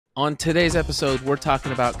On today's episode, we're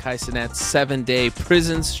talking about Cenat's 7-day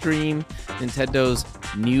prison stream, Nintendo's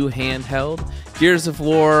new handheld, Gears of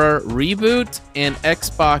War reboot, and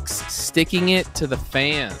Xbox sticking it to the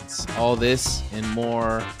fans. All this and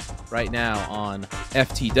more right now on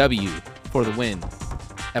FTW for the Win,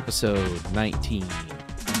 episode 19.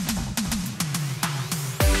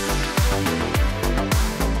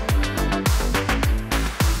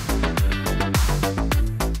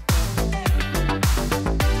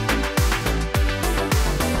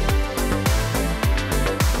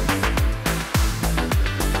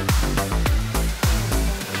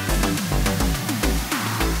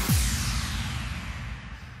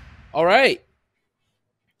 All right.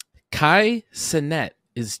 Cenat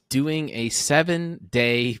is doing a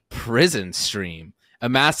 7-day prison stream,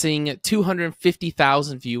 amassing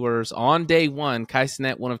 250,000 viewers on day one.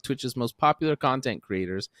 Cenat, one of Twitch's most popular content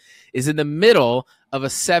creators, is in the middle of a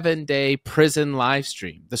 7-day prison live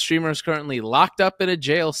stream. The streamer is currently locked up in a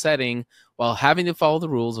jail setting while having to follow the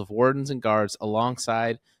rules of wardens and guards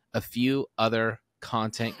alongside a few other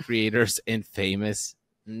content creators and famous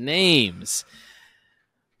names.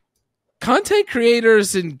 Content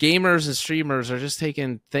creators and gamers and streamers are just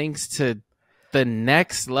taking things to the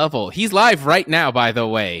next level. He's live right now, by the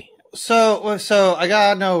way. So I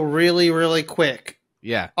gotta know really quick.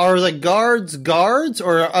 Yeah. Are the guards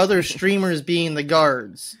or are other streamers being the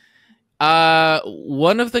guards?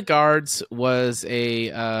 One of the guards was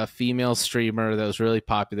a female streamer that was really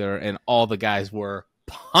popular, and all the guys were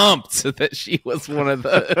pumped that she was one of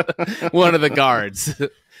the guards.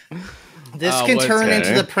 This can turn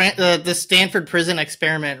into the Stanford prison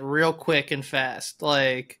experiment real quick and fast.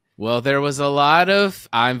 Well, there was a lot of,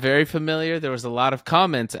 I'm very familiar, there was a lot of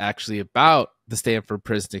comments actually about the Stanford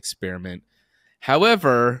prison experiment.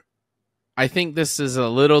 However, I think this is a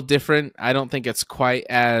little different. I don't think it's quite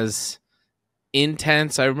as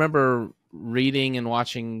intense. I remember reading and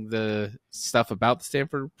watching the stuff about the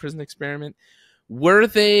Stanford prison experiment.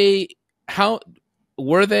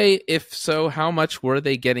 If so, how much were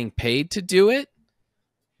they getting paid to do it?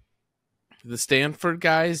 The Stanford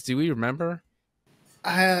guys, do we remember?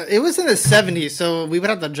 It was in the 70s, so we would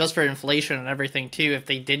have to adjust for inflation and everything too if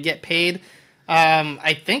they did get paid.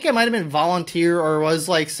 I think it might have been volunteer or was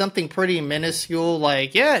something pretty minuscule,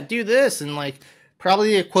 yeah, do this, and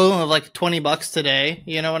probably the equivalent of $20 today.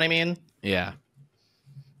 You know what I mean? Yeah.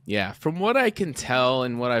 Yeah. From what I can tell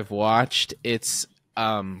and what I've watched, it's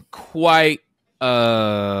quite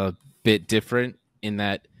a bit different in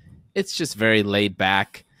that it's just very laid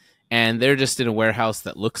back, and they're just in a warehouse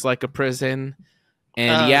that looks like a prison,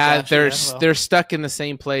 and gotcha. They're stuck in the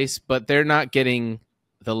same place, but they're not getting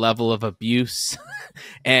the level of abuse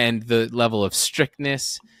and the level of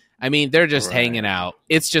strictness. I mean, they're just hanging out.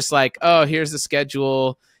 It's just oh, here's the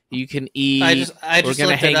schedule, you can eat, we're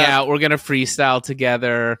gonna hang out, we're gonna freestyle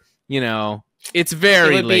together, it's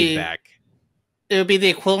very laid back. It would be the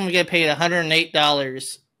equivalent of getting paid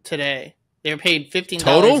 $108 today. They were paid $15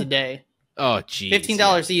 total a day. Oh, geez.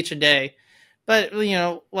 $15 each a day. But, when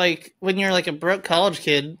you're a broke college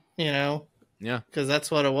kid, yeah, because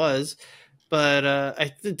that's what it was. But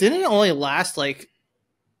didn't it only last, it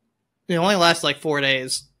only lasted 4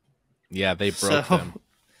 days. Yeah, they broke them.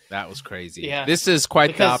 That was crazy. Yeah. This is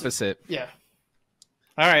quite the opposite. Yeah.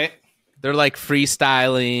 All right. They're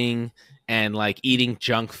freestyling and eating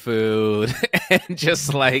junk food and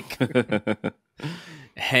just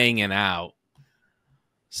hanging out.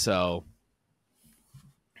 So,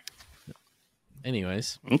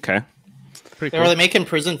 anyways, okay, pretty cool. Are they making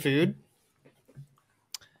prison food?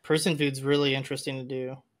 Prison food's really interesting to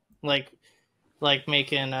do, like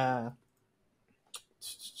making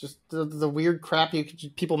just the weird crap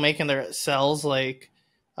people make in their cells. I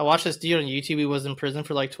watched this dude on YouTube. He was in prison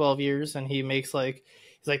for 12 years, and he makes he's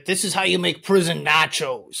this is how you make prison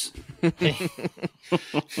nachos.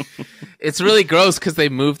 It's really gross because they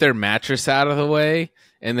move their mattress out of the way,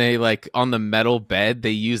 and they on the metal bed,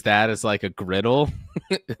 they use that as a griddle.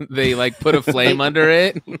 They put a flame under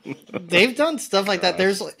it. They've done stuff like that.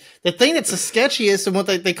 There's the thing that's the sketchiest and what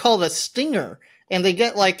they call the stinger, and they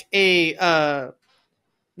get they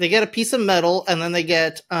get a piece of metal, and then they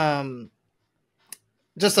get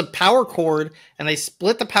just a power cord, and they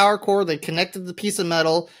split the power cord, they connected the piece of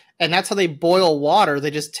metal, and that's how they boil water.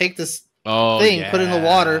 They just take this thing, put it in the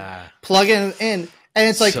water, plug it in, and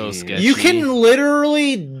it's so you can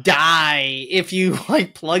literally die if you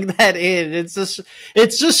plug that in. It's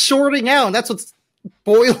just shorting out, and that's what's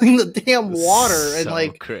boiling the damn water. So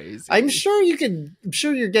and crazy. I'm sure you're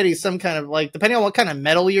getting some kind of depending on what kind of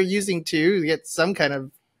metal you're using too, you get some kind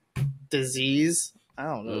of disease. I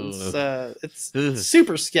don't know. It's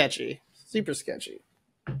super sketchy. Super sketchy.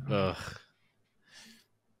 Ugh.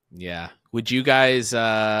 Yeah. Would you guys,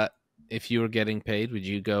 if you were getting paid, would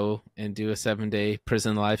you go and do a 7-day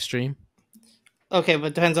prison live stream? Okay,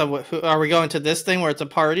 but depends on what. Are we going to this thing where it's a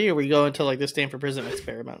party, or are we going to like the Stanford Prison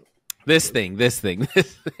Experiment? This thing.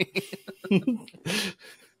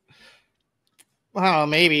 Well,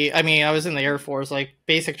 maybe. I mean, I was in the Air Force. Like,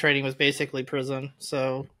 basic training was basically prison,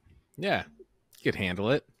 so Yeah, you could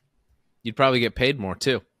handle it. You'd probably get paid more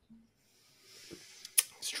too.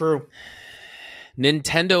 it's true.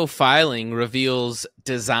 Nintendo filing reveals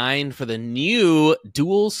design for the new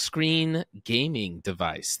dual screen gaming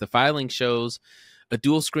device. The filing shows a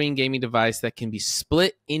dual screen gaming device that can be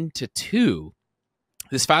split into two.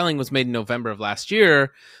 This filing was made in November of last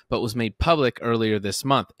year, but was made public earlier this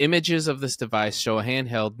month. Images of this device show a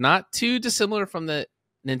handheld not too dissimilar from the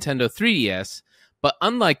Nintendo 3DS, but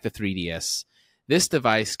unlike the 3DS, this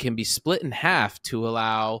device can be split in half to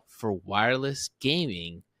allow for wireless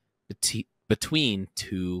gaming between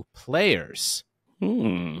two players.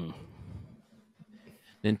 Nintendo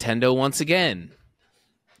once again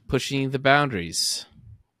pushing the boundaries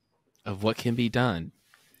of what can be done.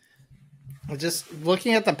 Just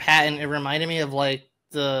looking at the patent, it reminded me of like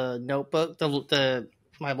the notebook, the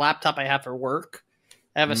my laptop I have for work.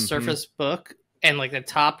 I have a Surface Book, and like the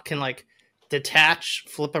top can like detach,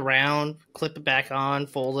 flip around, clip it back on,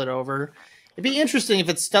 fold it over. It'd be interesting if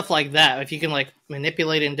it's stuff like that, if you can like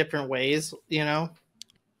manipulate it in different ways, you know?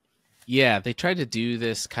 Yeah, they tried to do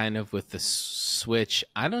this kind of with the Switch.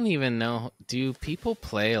 I don't even know. Do people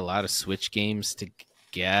play a lot of Switch games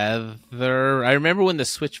together? I remember when the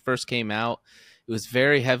Switch first came out, it was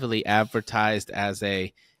very heavily advertised as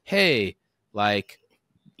a, hey, like,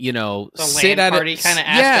 you know, sit at party kind of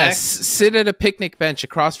aspect. sit at a picnic bench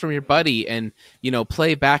across from your buddy and, you know,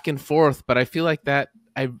 play back and forth. But I feel like that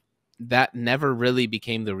never really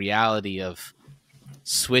became the reality of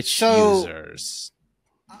Switch users.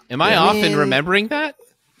 Am I off in remembering that?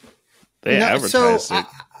 They advertised it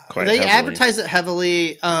quite heavily. They advertised it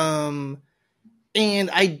heavily. And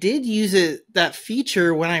I did use that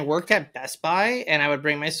feature when I worked at Best Buy, and I would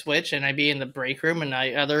bring my Switch and I'd be in the break room, and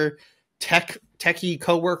other techie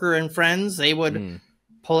coworker and friends, they would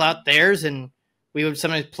pull out theirs and we would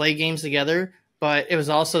sometimes play games together. But it was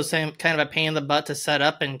also kind of a pain in the butt to set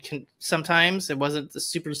up, and sometimes it wasn't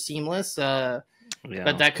super seamless.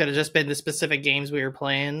 But that could have just been the specific games we were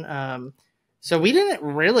playing. So we didn't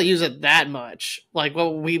really use it that much. Like,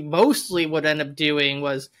 what we mostly would end up doing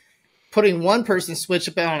was putting one person's Switch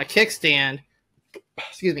up on a kickstand,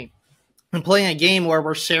 excuse me, and playing a game where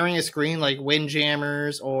we're sharing a screen, like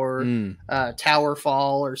Windjammers or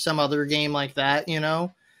Towerfall or some other game like that, you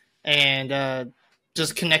know, and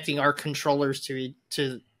just connecting our controllers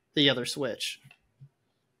to the other Switch.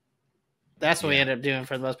 That's what we ended up doing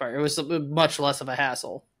for the most part. It was much less of a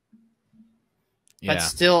hassle. Yeah. But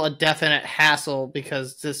still a definite hassle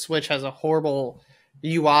because this Switch has a horrible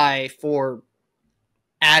UI for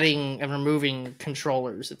adding and removing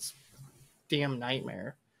controllers. It's a damn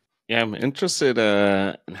nightmare. Yeah, I'm interested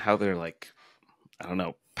in how they're like, I don't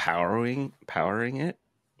know, powering it.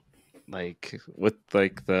 Like with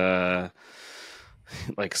like the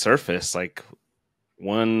Surface, like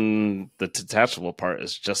the detachable part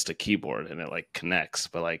is just a keyboard and it like connects,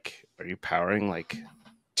 but like, are you powering like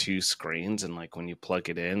two screens, and like when you plug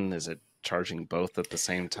it in, is it charging both at the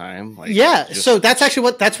same time? Like, so that's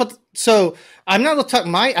actually so I'm not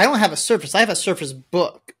talking I don't have a Surface, I have a Surface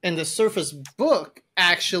Book, and the Surface Book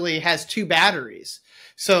actually has two batteries.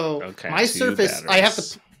 So my Surface batteries. I have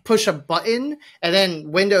to push a button, and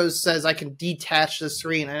then Windows says I can detach the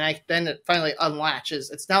screen, and then it finally unlatches.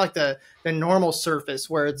 It's not like the normal Surface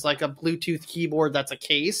where it's like a Bluetooth keyboard that's a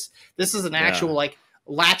case. This is an actual like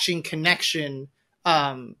latching connection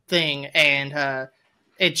thing, and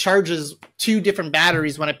it charges two different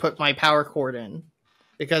batteries when I put my power cord in,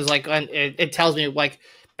 because like it tells me like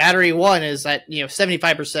battery 1 is at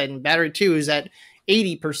 75% and battery 2 is at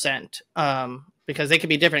 80%, because they could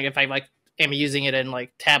be different if I like am using it in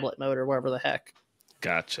like tablet mode or whatever the heck.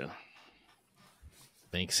 Gotcha.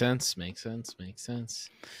 Makes sense.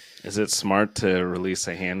 Is it smart to release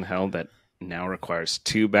a handheld that now requires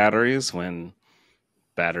two batteries when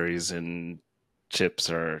batteries and chips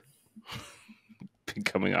are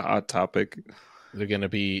becoming a hot topic? They're going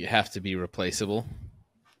to have to be replaceable.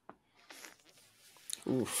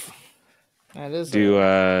 Oof. That is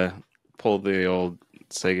pull the old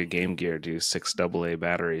Sega Game Gear, do 6 AA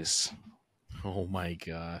batteries. Oh my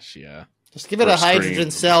gosh, yeah. Just give it a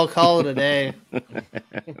hydrogen cell, call it a day.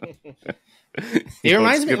 It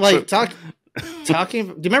reminds me, like, talking. Do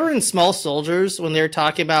you remember in Small Soldiers when they were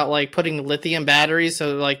talking about like putting lithium batteries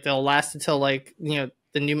so like they'll last until like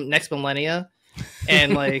the new next millennia,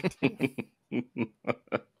 and like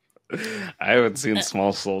I haven't seen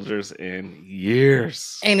Small Soldiers in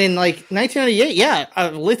years. and in like 1998, yeah,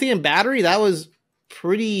 a lithium battery that was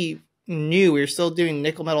pretty new. We were still doing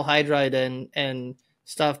nickel metal hydride and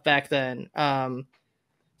stuff back then.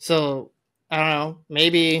 So I don't know,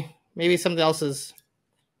 maybe something else is.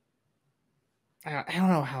 I don't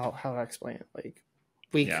know how to explain it. Like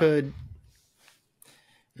we could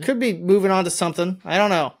be moving on to something. I don't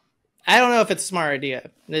know. I don't know if it's a smart idea.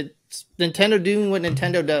 It's Nintendo doing what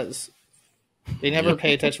Nintendo does. They never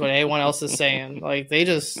pay attention to what anyone else is saying. Like they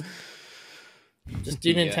just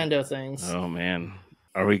do Nintendo things. Oh man,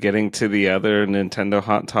 are we getting to the other Nintendo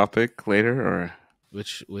hot topic later, or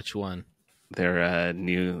which one? Their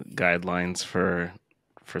new guidelines for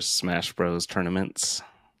Smash Bros tournaments.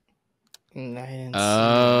 I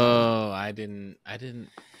didn't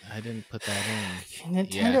put that in.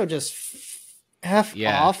 Nintendo just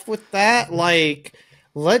off with that. Like,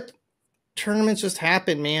 let tournaments just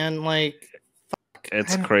happen, man. Like,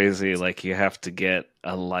 it's crazy. Like, you have to get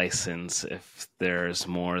a license if there's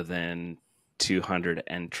more than 200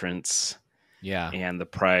 entrants. Yeah, and the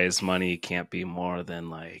prize money can't be more than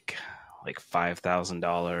like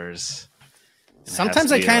 $5,000.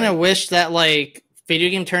 Sometimes I kind of wish that like video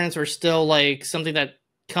game tournaments were still like something that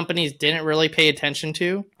companies didn't really pay attention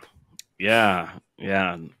to. Yeah,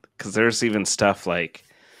 because there's even stuff like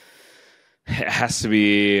it has to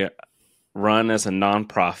be run as a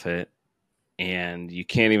nonprofit, and you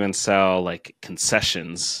can't even sell like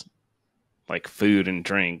concessions, like food and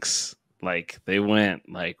drinks. Like they went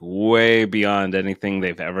like way beyond anything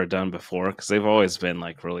they've ever done before, because they've always been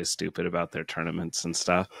like really stupid about their tournaments and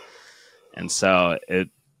stuff. And so it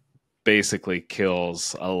basically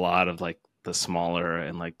kills a lot of like the smaller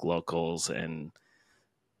and like locals, and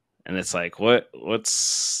it's like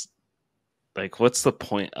what's the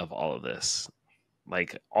point of all of this?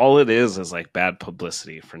 Like all it is like bad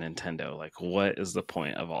publicity for Nintendo. Like what is the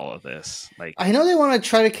point of all of this? Like I know they want to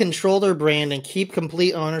try to control their brand and keep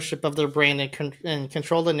complete ownership of their brand and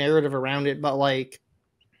control the narrative around it, but like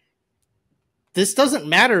this doesn't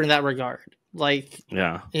matter in that regard. Like,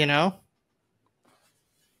 yeah, you know,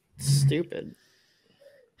 it's stupid.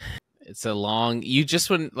 It's a long. You just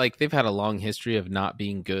wouldn't like. They've had a long history of not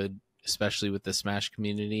being good, especially with the Smash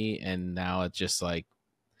community, and now it's just like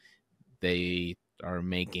they are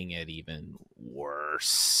making it even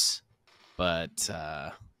worse. But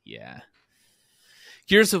yeah,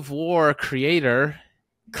 Gears of War creator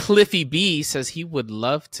Cliffy B says he would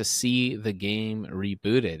love to see the game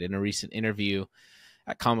rebooted. In a recent interview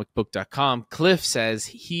at comicbook.com, Cliff says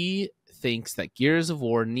he thinks that Gears of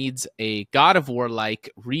War needs a God of War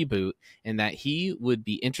like reboot, and that he would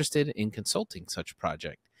be interested in consulting such a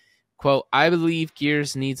project. Quote, I believe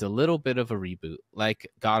Gears needs a little bit of a reboot like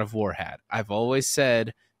God of War had. I've always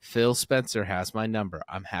said Phil Spencer has my number.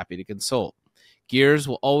 I'm happy to consult. Gears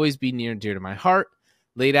will always be near and dear to my heart.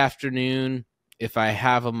 Late afternoon, if I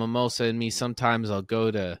have a mimosa in me, sometimes I'll go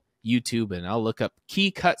to YouTube and I'll look up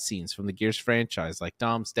key cutscenes from the Gears franchise, like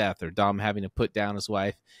Dom's death or Dom having to put down his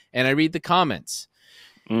wife, and I read the comments.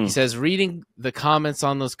 He says reading the comments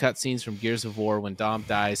on those cutscenes from Gears of War when Dom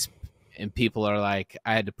dies, and people are like,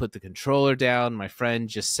 I had to put the controller down. My friend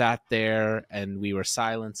just sat there and we were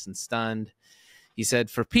silenced and stunned. He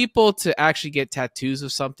said, for people to actually get tattoos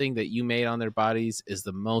of something that you made on their bodies is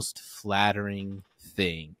the most flattering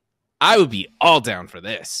thing. I would be all down for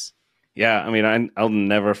this. Yeah, I mean, I'll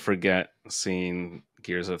never forget seeing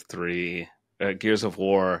Gears of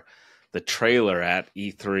War, the trailer at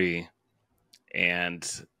E3,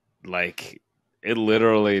 and like it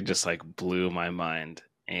literally just like blew my mind.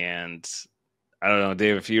 And I don't know,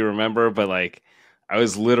 Dave, if you remember, but like I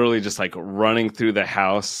was literally just like running through the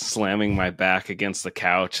house, slamming my back against the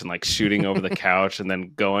couch and like shooting over the couch and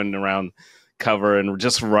then going around cover and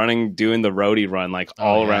just running, doing the roadie run, like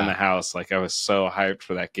all around the house. Like I was so hyped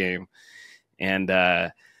for that game. And,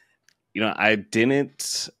 you know, I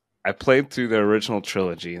played through the original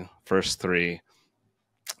trilogy, first three,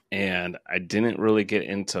 and I didn't really get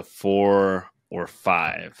into 4 or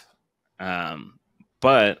 5.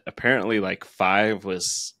 But apparently like 5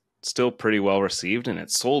 was still pretty well received and it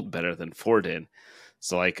sold better than 4 did.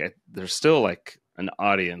 So like there's still like an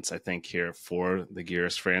audience, I think, here for the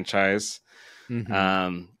Gears franchise. Mm-hmm.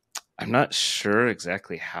 I'm not sure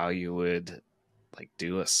exactly how you would like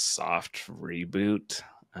do a soft reboot.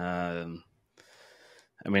 I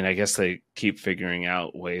mean, I guess they keep figuring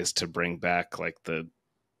out ways to bring back like the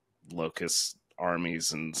locust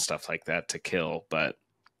armies and stuff like that to kill, but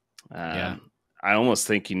I almost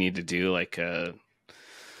think you need to do like a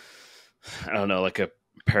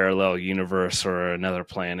parallel universe or another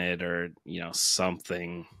planet or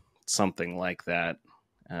something like that.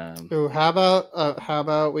 Ooh, how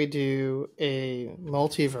about we do a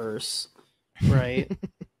multiverse, right?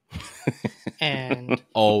 and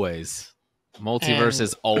Always. Multiverse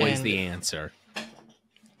is always and- the answer.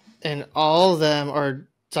 and all of them are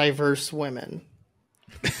diverse women.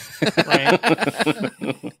 Right?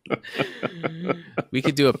 We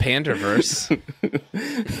could do a panderverse.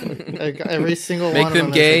 Like every single Make one them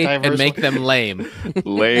of them gay is a and diverse make them lame.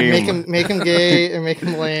 Lame. make them gay and make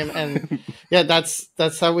them lame, and yeah,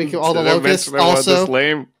 that's how we can. All the Did I locusts mention I want this also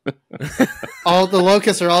lame. all the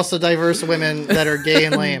locusts are also diverse women that are gay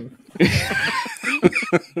and lame.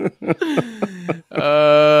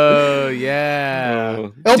 Oh yeah.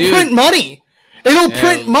 It'll Dude. print money. It'll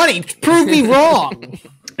print money. Prove me wrong.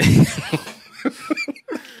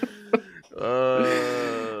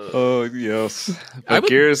 Oh yes, but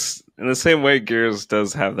Gears, in the same way, Gears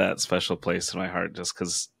does have that special place in my heart, just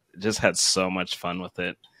because it just had so much fun with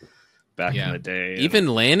it back in the day. Even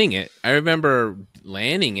landing it, I remember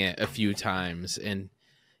landing it a few times and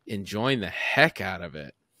enjoying the heck out of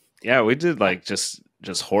it. Yeah, we did like just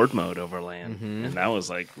horde mode over land, and that was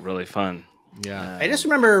like really fun. Yeah, I just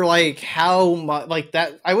remember like how much like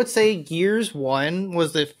that. I would say Gears 1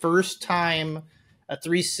 was the first time a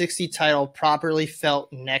 360 title properly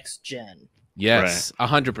felt next gen. Yes,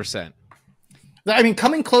 100%. I mean,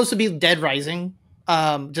 coming close to be Dead Rising,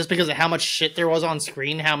 just because of how much shit there was on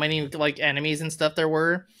screen, how many like enemies and stuff there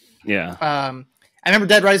were. Yeah. I remember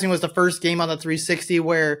Dead Rising was the first game on the 360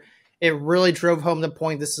 where it really drove home the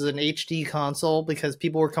point this is an HD console, because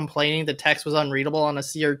people were complaining the text was unreadable on a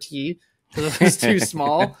CRT because it was too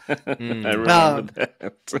small. I remember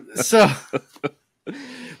that. So,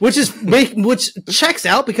 which checks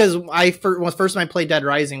out, because the first time I played Dead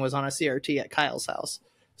Rising was on a CRT at Kyle's house.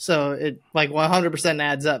 So it like 100%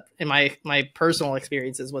 adds up in my personal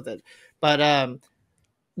experiences with it. But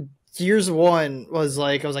Gears 1 was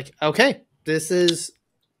like, I was like, okay, this is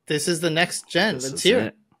the next gen. It's here.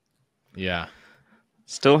 It. Yeah.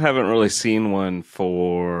 Still haven't really seen one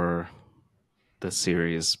for the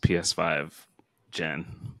series PS5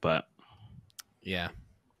 gen, but yeah.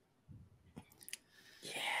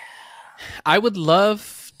 I would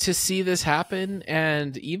love to see this happen,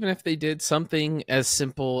 and even if they did something as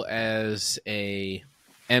simple as a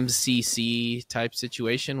MCC type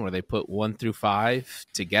situation where they put 1 through 5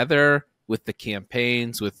 together with the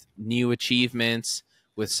campaigns, with new achievements,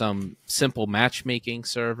 with some simple matchmaking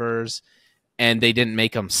servers, and they didn't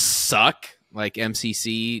make them suck like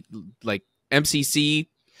MCC,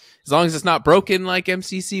 as long as it's not broken like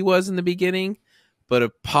MCC was in the beginning, but a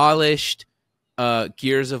polished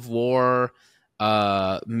Gears of War,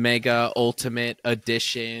 Mega Ultimate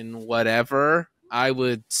Edition, whatever, I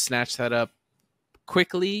would snatch that up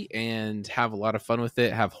quickly and have a lot of fun with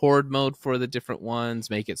it. Have horde mode for the different ones,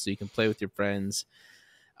 make it so you can play with your friends.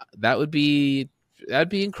 That'd be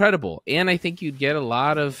incredible. And I think you'd get a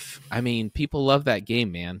lot of, I mean, people love that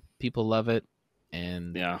game, man. People love it,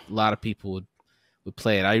 and a lot of people would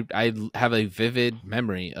play it. I have a vivid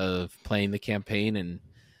memory of playing the campaign and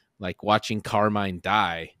like watching Carmine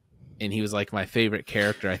die, and he was like my favorite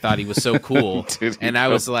character. I thought he was so cool. Dude, and I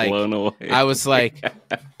was like,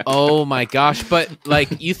 oh my gosh. But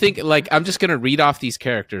like, you think like, I'm just going to read off these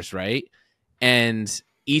characters, right? And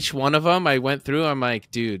each one of them I went through, I'm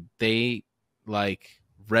like, dude, they like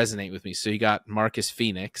resonate with me. So you got Marcus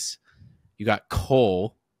Phoenix, you got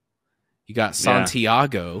Cole, you got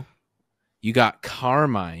Santiago, you got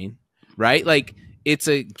Carmine, right? Like, it's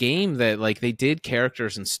a game that like they did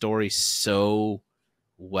characters and stories so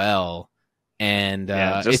well. And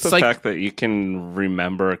just it's the like, fact that you can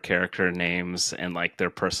remember character names and like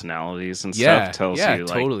their personalities and stuff tells you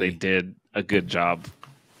like they did a good job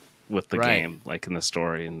with the game, like in the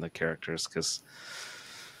story and the characters. Because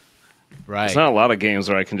there's not a lot of games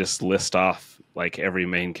where I can just list off like every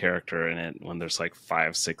main character in it when there's like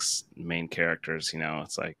 5-6 main characters.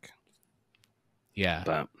 It's like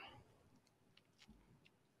but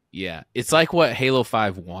yeah, it's like what Halo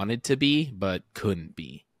 5 wanted to be, but couldn't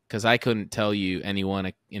be. Because I couldn't tell you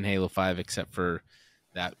anyone in Halo 5 except for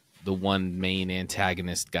the one main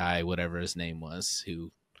antagonist guy, whatever his name was,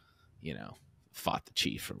 who, fought the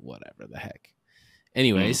chief or whatever the heck.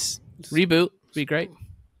 Anyways, reboot. Be great.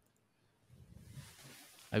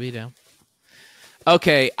 I'd be down.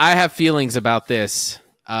 Okay, I have feelings about this.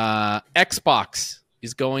 Xbox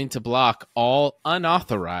is going to block all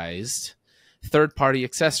unauthorized third-party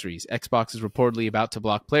accessories. Xbox is reportedly about to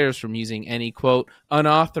block players from using any, quote,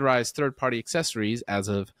 unauthorized third-party accessories as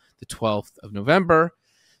of the 12th of November.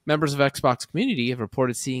 Members of Xbox community have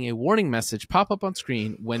reported seeing a warning message pop up on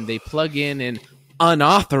screen when they plug in an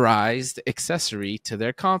unauthorized accessory to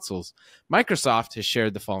their consoles. Microsoft has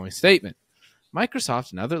shared the following statement.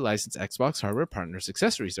 Microsoft and other licensed Xbox hardware partners'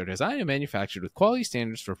 accessories are designed and manufactured with quality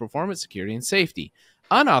standards for performance, security, and safety.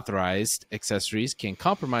 Unauthorized accessories can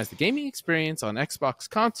compromise the gaming experience on Xbox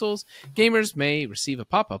consoles. Gamers may receive a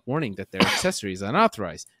pop-up warning that their accessory is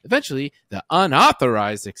unauthorized. Eventually, the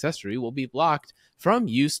unauthorized accessory will be blocked from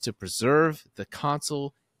use to preserve the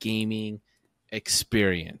console gaming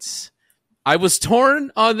experience. I was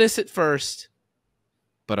torn on this at first,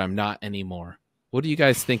 but I'm not anymore. What do you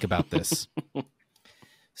guys think about this?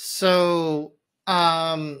 So,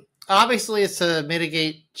 obviously it's to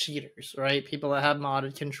mitigate cheaters, right? People that have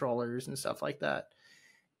modded controllers and stuff like that.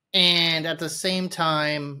 And at the same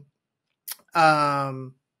time,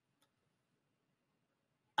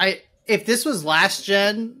 if this was last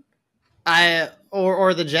gen,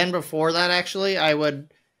 or the gen before that, actually, I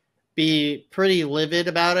would be pretty livid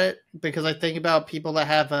about it, because I think about people that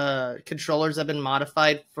have controllers that have been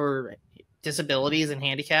modified for disabilities and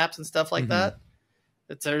handicaps and stuff like that.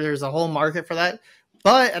 There's a whole market for that.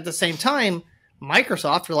 But at the same time,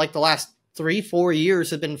 Microsoft for like the last 3-4 years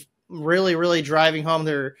have been really, really driving home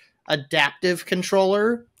their adaptive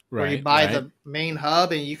controller, where you buy the main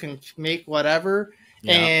hub and you can make whatever.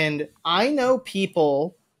 Yeah. And I know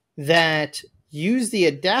people that use the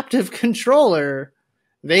adaptive controller.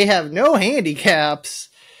 They have no handicaps,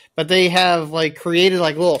 but they have like created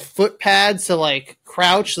like little foot pads to like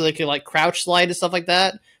crouch, so they can like crouch slide and stuff like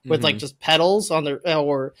that with like just pedals on their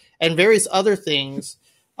and various other things.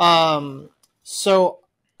 So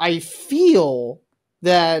I feel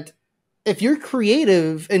that if you're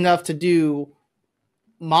creative enough to do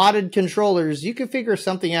modded controllers, you can figure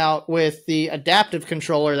something out with the adaptive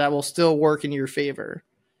controller that will still work in your favor.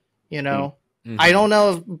 You know, I don't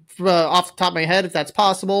know if, off the top of my head if that's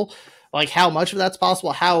possible, like how much of that's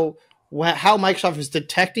possible, how Microsoft is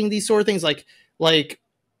detecting these sort of things. Like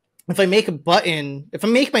if I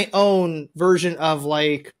make my own version of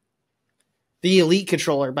like the Elite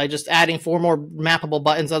controller by just adding 4 more mappable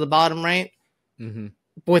buttons on the bottom right,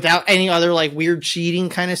 without any other like weird cheating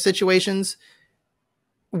kind of situations,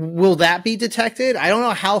 will that be detected? I don't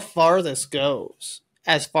know how far this goes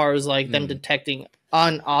as far as like them detecting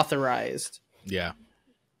unauthorized. Yeah,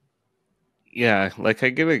 like I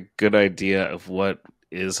get a good idea of what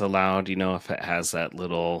is allowed, you know, if it has that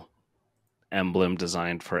little emblem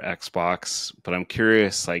designed for Xbox, but I'm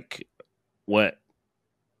curious like what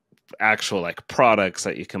actual like products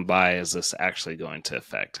that you can buy is this actually going to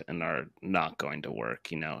affect and are not going to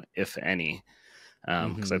work, you know, if any.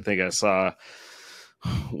 Because I think I saw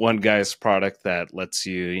one guy's product that lets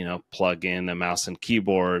you, you know, plug in a mouse and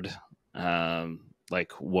keyboard,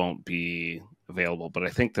 like won't be available. But I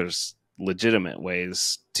think there's legitimate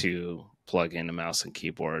ways to plug in a mouse and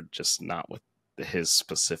keyboard, just not with his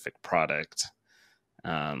specific product.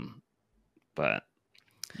 But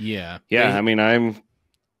yeah, I mean,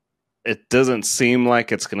 it doesn't seem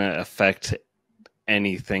like it's going to affect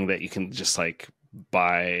anything that you can just like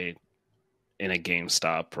buy in a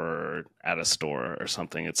GameStop or at a store or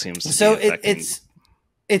something. It seems to so be affecting...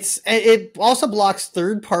 it also blocks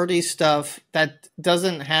third-party stuff that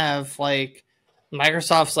doesn't have like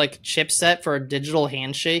Microsoft's like chipset for a digital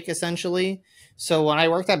handshake, essentially. So when I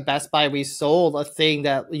worked at Best Buy, we sold a thing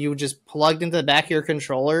that you just plugged into the back of your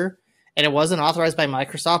controller, and it wasn't authorized by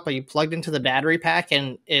Microsoft, but you plugged into the battery pack,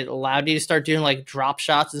 and it allowed you to start doing like drop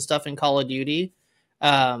shots and stuff in Call of Duty.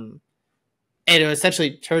 And it would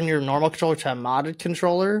essentially turn your normal controller to a modded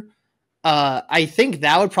controller. I think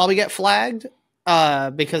that would probably get flagged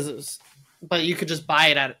but you could just buy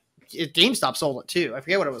it at GameStop. Sold it too. I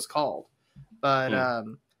forget what it was called, but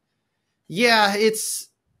yeah,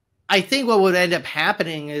 I think what would end up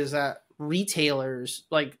happening is that retailers,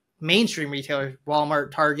 like mainstream retailers,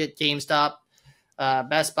 Walmart, Target, GameStop,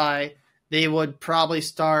 Best Buy, they would probably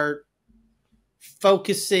start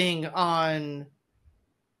focusing on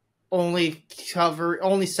only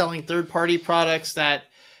selling third-party products that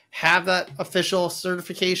have that official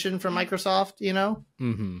certification from Microsoft, you know?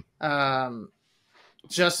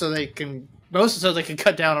 Just so they can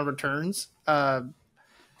cut down on returns.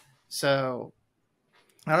 So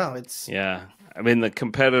I don't know. Yeah. I mean, the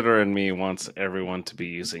competitor in me wants everyone to be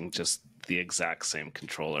using just the exact same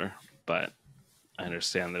controller, but I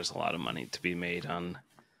understand there's a lot of money to be made on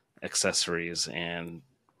accessories and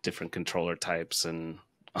different controller types and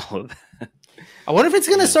all of that. I wonder if it's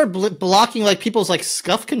going to start blocking like people's like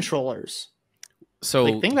SCUF controllers. So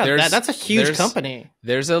like, think about that. That's a huge company.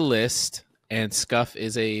 There's a list, and SCUF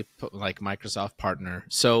is a like Microsoft partner.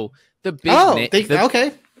 So the big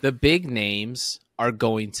okay. the big names are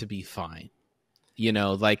going to be fine. You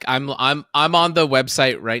know, like I'm on the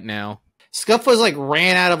website right now. Scuff was like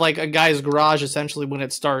ran out of like a guy's garage essentially when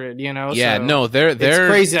it started, you know? Yeah, so no, they're it's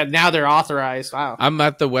crazy that now they're authorized. Wow. I'm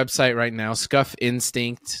at the website right now. Scuff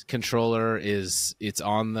Instinct controller it's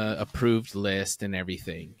on the approved list and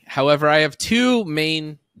everything. However, I have two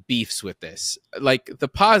main beefs with this. Like the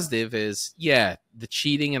positive is, yeah, the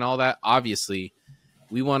cheating and all that. Obviously,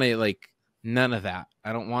 we want to like none of that.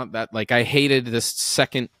 I don't want that. Like I hated this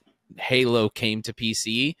second Halo came to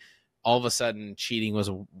PC. All of a sudden, cheating was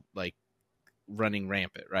like running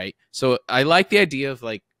rampant, right? So I like the idea of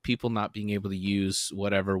like people not being able to use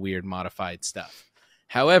whatever weird modified stuff.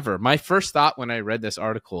 However, my first thought when I read this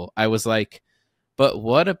article, I was like, but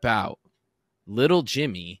what about little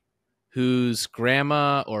Jimmy, whose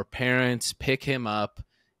grandma or parents pick him up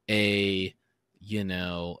a, you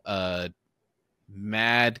know,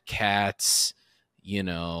 Mad Catz, you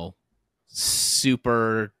know,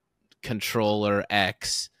 Super Controller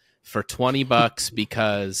X for $20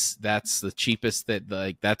 because that's the cheapest that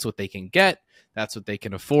like that's what they can get, that's what they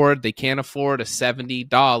can afford. They can't afford a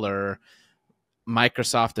 $70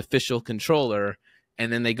 Microsoft official controller, and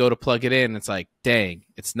then they go to plug it in. It's like, dang,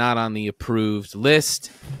 it's not on the approved list,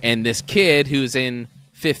 and this kid who's in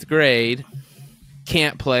 5th grade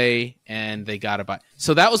can't play, and they gotta buy.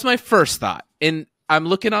 So that was my first thought, and I'm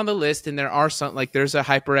looking on the list, and there are some like there's a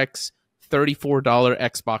HyperX $34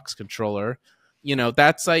 Xbox controller. You know,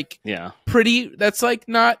 that's like pretty, that's like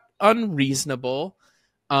not unreasonable.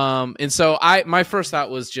 And so my first thought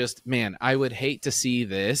was just, man, I would hate to see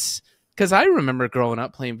this because I remember growing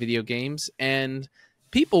up playing video games and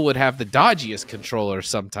people would have the dodgiest controller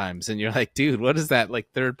sometimes. And you're like, dude, what is that? Like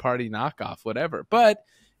third party knockoff, whatever. But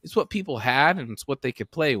it's what people had and it's what they could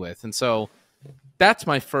play with. And so that's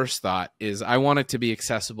my first thought is I want it to be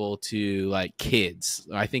accessible to like kids.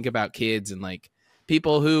 I think about kids and like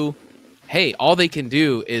people who, hey, all they can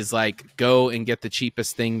do is like go and get the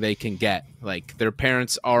cheapest thing they can get. Like their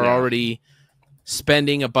parents are already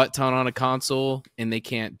spending a butt ton on a console and they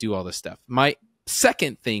can't do all this stuff. My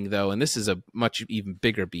second thing though, and this is a much even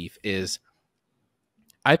bigger beef, is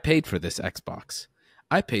I paid for this Xbox.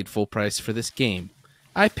 I paid full price for this game.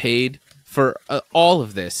 I paid for all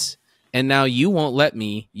of this. And now you won't let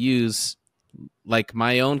me use like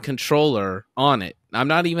my own controller on it. I'm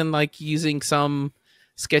not even like using some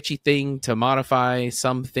sketchy thing to modify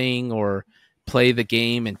something or play the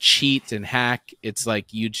game and cheat and hack. It's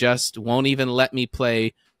like you just won't even let me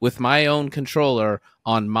play with my own controller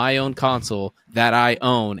on my own console that I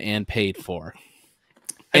own and paid for.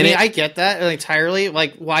 I mean, I get that entirely.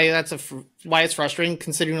 Like why it's frustrating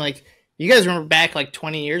considering like you guys remember back like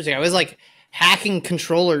 20 years ago, I was like hacking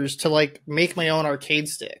controllers to like make my own arcade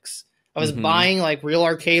sticks. I was buying like real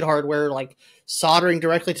arcade hardware, like soldering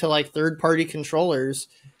directly to like third party controllers.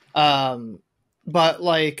 But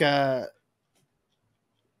like, you know,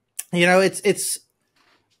 it's,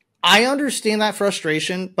 I understand that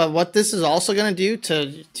frustration, but what this is also going to do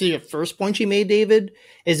to your first point you made, David,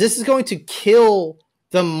 is this is going to kill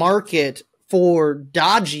the market for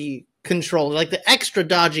dodgy controllers, like the extra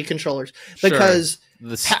dodgy controllers, because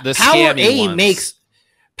the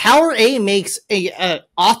Power A makes a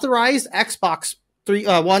authorized Xbox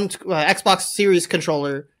Xbox Series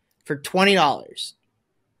controller for $20.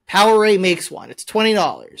 Power A makes one. It's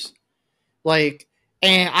 $20. Like,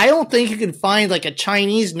 and I don't think you can find like a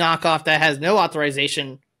Chinese knockoff that has no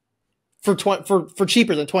authorization for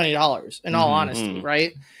cheaper than $20. In all honesty,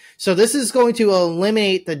 right? So this is going to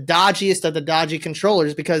eliminate the dodgiest of the dodgy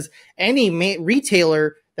controllers because any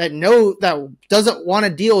retailer that doesn't want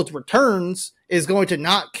to deal with returns is going to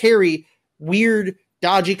not carry weird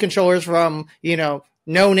dodgy controllers from, you know,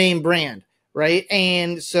 no name brand, right?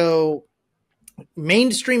 And so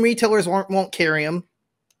mainstream retailers won't carry them.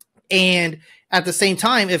 And at the same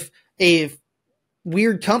time, if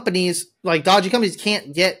weird companies like dodgy companies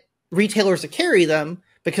can't get retailers to carry them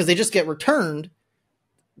because they just get returned,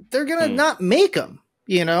 they're going to not make them,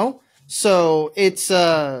 you know? So it's,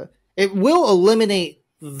 it will eliminate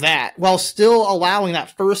that while still allowing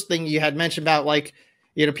that first thing you had mentioned about, like,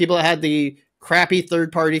 you know, people that had the crappy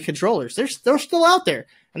third party controllers. They're still out there,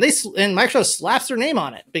 and Microsoft slaps their name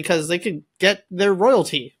on it because they could get their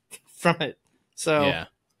royalty from it. So yeah,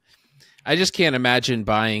 I just can't imagine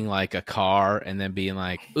buying like a car and then being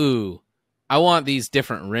like, ooh, I want these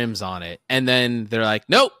different rims on it. And then they're like,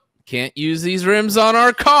 nope, can't use these rims on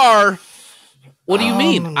our car. What do you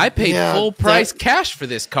mean? I paid full price cash for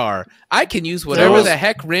this car. I can use whatever the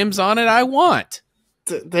heck rims on it I want.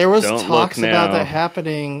 There was talks about that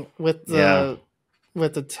happening with the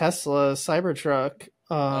Tesla Cybertruck.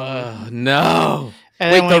 No.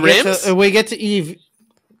 And Wait, then the when rims? we get to Eve,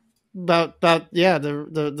 about yeah,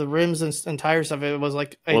 the rims and tires of it was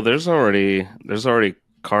like. Well, there's already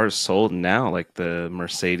cars sold now, like the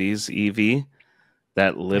Mercedes EV,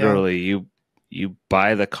 that literally you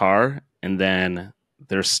buy the car and then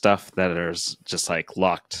there's stuff that is just like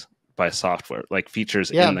locked by software, like features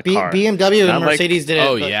in the car. BMW Not and like- Mercedes did it.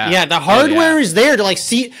 Oh, but yeah. the hardware Oh, yeah. is there to like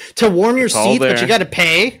to warm your It's all seat, but there. you got to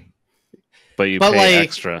pay. but you but, pay like,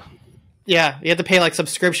 extra. Yeah, you have to pay like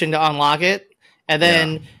subscription to unlock it, and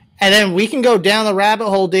then we can go down the rabbit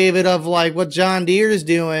hole, David, of like what John Deere is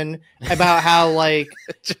doing about how like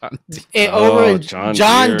over in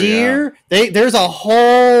John Deere, there's a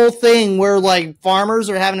whole thing where like farmers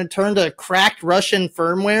are having to turn to cracked Russian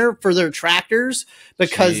firmware for their tractors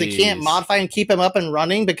because they can't Jeez. modify and keep them up and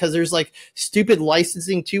running because there's like stupid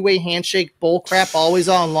licensing, two-way handshake bullcrap, always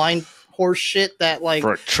online horse shit that like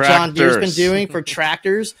For John Deere's been tractors. doing for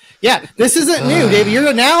tractors. Yeah, this isn't new, David. Your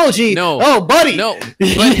analogy. No. Oh, buddy. No.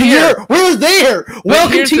 But here, we're there.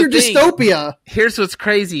 Welcome here's to your the thing. dystopia. here's what's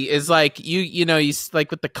crazy is like you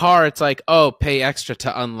like with the car, it's like, oh, pay extra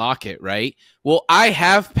to unlock it, right? Well, I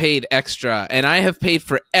have paid extra and I have paid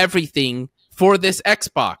for everything for this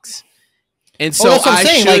Xbox. And so that's what I'm I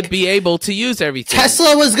saying, should like, be able to use everything.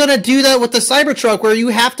 Tesla was going to do that with the Cybertruck where you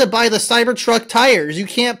have to buy the Cybertruck tires. You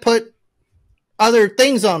can't put other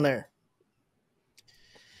things on there.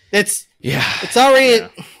 It's already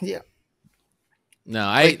No,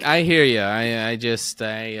 I hear you.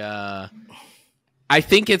 I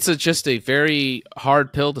think it's just a very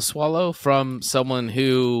hard pill to swallow from someone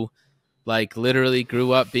who like literally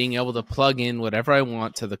grew up being able to plug in whatever I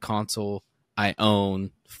want to the console I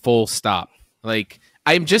own, full stop. Like,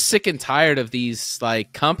 I'm just sick and tired of these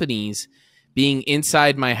like companies being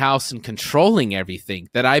inside my house and controlling everything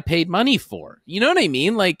that I paid money for. You know what I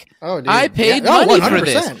mean? Like, dude. I paid Yeah. money 100%. for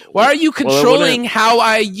this. Why are you controlling how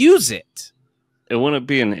I use it? It wouldn't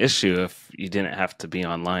be an issue if you didn't have to be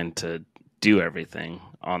online to do everything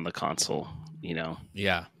on the console, you know?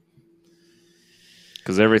 Yeah.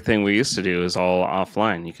 Because everything we used to do is all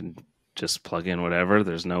offline. You can just plug in whatever.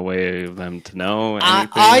 There's no way of them to know anything.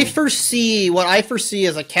 I foresee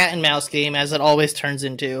as a cat and mouse game, as it always turns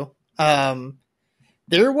into.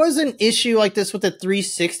 There was an issue like this with the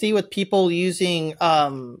 360 with people using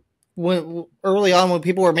early on when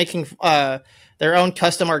people were making their own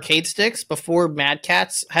custom arcade sticks before Mad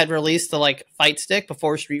Catz had released the like fight stick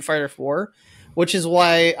before Street Fighter 4, which is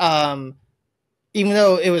why even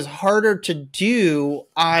though it was harder to do,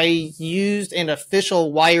 I used an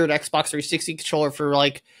official wired Xbox 360 controller for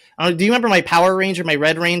like. Do you remember my Power Ranger, my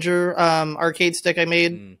Red Ranger arcade stick I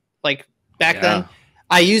made like back then?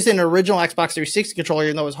 I used an original Xbox 360 controller,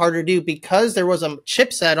 even though it was harder to do, because there was a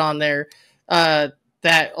chipset on there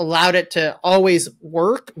that allowed it to always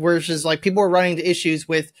work, versus like people were running into issues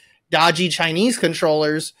with dodgy Chinese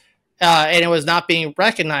controllers, and it was not being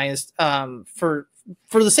recognized for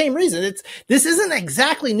the same reason. This isn't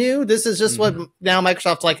exactly new. This is just what now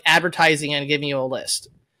Microsoft's like advertising and giving you a list.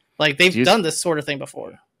 Like they've done this sort of thing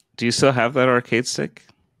before. Do you still have that arcade stick?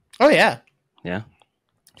 Oh yeah. Yeah.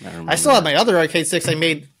 I still have my other arcade sticks I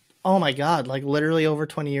made, oh my god, like literally over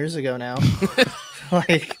 20 years ago now.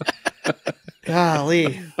 Like,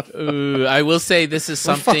 golly. I will say this is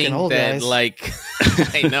We're fucking something old, that, guys. like,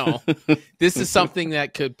 I know. This is something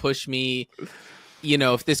that could push me, you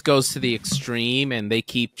know, if this goes to the extreme and they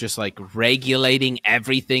keep just, like, regulating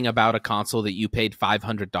everything about a console that you paid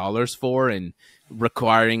 $500 for and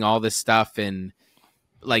requiring all this stuff and,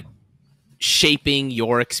 like, shaping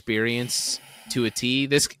your experience to a T.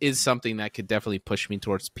 This is something that could definitely push me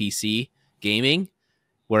towards PC gaming,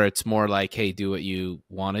 where it's more like, hey, do what you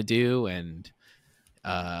want to do. And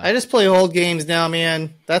I just play old games now,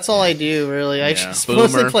 man. That's all I do, really. I just Boomer.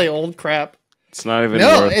 mostly play old crap. It's not even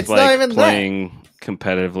No, worth it's like not even playing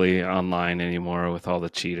competitively online anymore with all the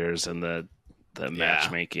cheaters and the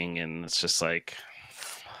matchmaking, and it's just like,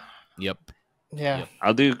 yep. Yeah.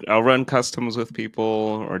 I'll run customs with people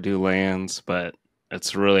or do LANs, but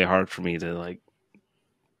it's really hard for me to like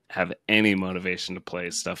have any motivation to play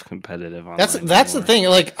stuff competitive online. That's the thing.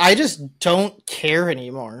 Like, I just don't care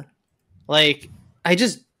anymore. Like, I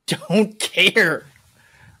just don't care.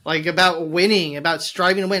 Like, about winning, about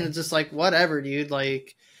striving to win. It's just like, whatever, dude.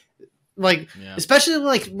 Like, especially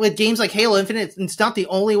like with games like Halo Infinite, it's not the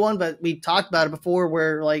only one, but we talked about it before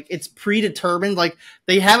where like it's predetermined. Like,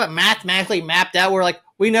 they have it mathematically mapped out where like,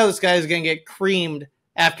 we know this guy's going to get creamed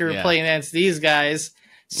after playing against these guys.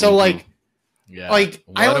 So like, I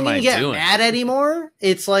don't even get mad anymore.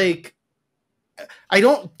 It's like, I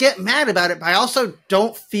don't get mad about it, but I also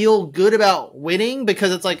don't feel good about winning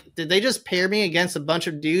because it's like, did they just pair me against a bunch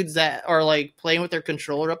of dudes that are like playing with their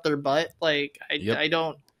controller up their butt? Like, I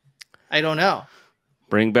don't know.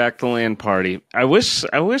 Bring back the LAN party. I wish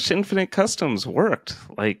Infinite Customs worked.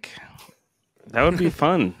 Like, that would be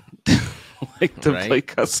fun. Like to play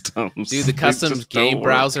customs. Dude, the customs game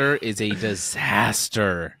browser is a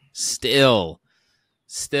disaster. Still.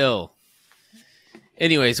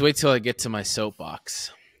 Anyways, wait till I get to my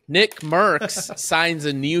soapbox. Nick MERCS signs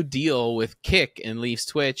a new deal with Kick and leaves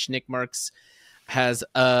Twitch. Nick MERCS has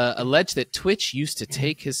alleged that Twitch used to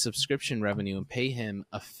take his subscription revenue and pay him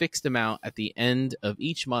a fixed amount at the end of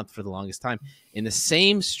each month for the longest time. In the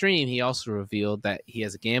same stream, he also revealed that he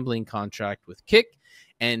has a gambling contract with Kick,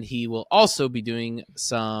 and he will also be doing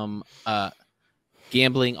some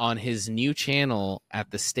gambling on his new channel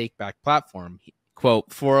at the Stakeback platform.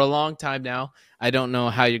 Quote, for a long time now, I don't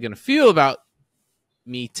know how you're going to feel about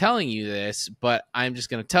me telling you this, but I'm just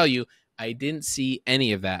going to tell you, I didn't see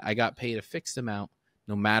any of that. I got paid a fixed amount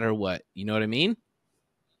no matter what. You know what I mean?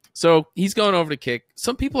 So he's going over to Kick.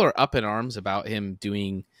 Some people are up in arms about him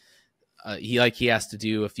doing, he has to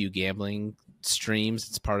do a few gambling streams.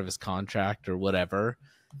 It's part of his contract or whatever.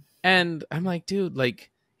 And I'm like, dude,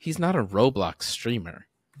 like, he's not a Roblox streamer.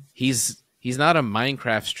 He's not a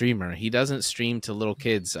Minecraft streamer. He doesn't stream to little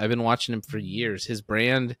kids. I've been watching him for years. His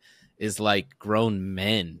brand is like grown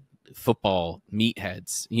men, football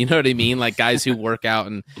meatheads. You know what I mean? Like guys who work out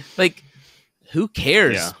and like, who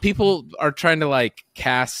cares? Yeah. People are trying to like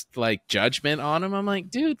cast like judgment on him. I'm like,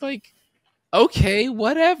 dude, like, okay,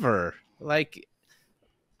 whatever. Like,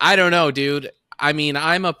 I don't know, dude. I mean,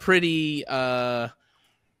 I'm a pretty, I'm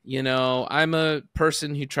a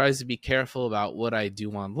person who tries to be careful about what I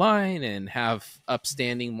do online and have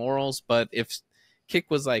upstanding morals. But if Kick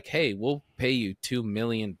was like, hey, we'll pay you $2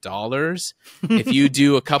 million if you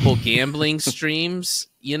do a couple gambling streams,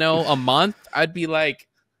 a month, I'd be like,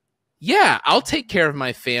 yeah, I'll take care of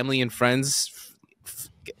my family and friends.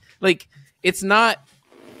 Like, it's not,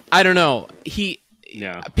 I don't know.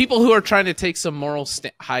 People who are trying to take some moral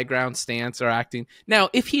high ground stance are acting. Now,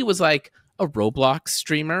 if he was like a Roblox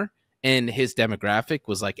streamer and his demographic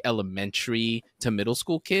was like elementary to middle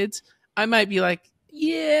school kids, I might be like,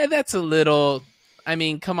 yeah, that's a little, I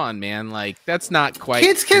mean, come on, man. Like, that's not quite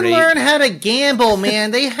kids can great. learn how to gamble,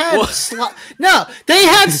 man. They had they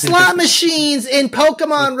had slot machines in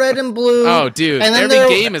Pokemon Red and Blue. Oh, dude, and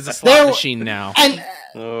every game is a slot machine now. And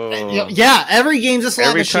yeah, every game's a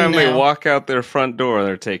slot machine. Every time they walk out their front door,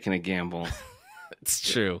 they're taking a gamble. It's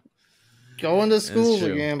true. Going to school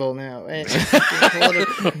to gamble now. Hey,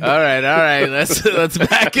 all right. Let's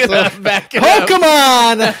back it up.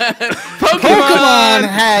 Pokemon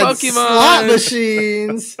had slot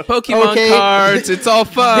machines. Pokemon cards. It's all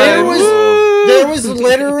fun. There was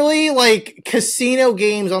literally like casino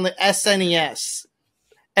games on the SNES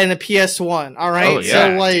and the PS1. All right. Oh, yeah,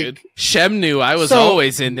 so like dude. Shem knew I was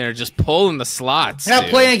always in there just pulling the slots. Not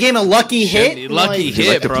playing a game of Lucky Hit. Lucky Hit.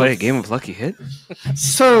 You like to play a game of Lucky Hit?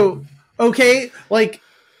 So. Okay, like,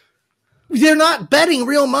 they're not betting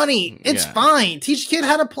real money. It's fine. Teach a kid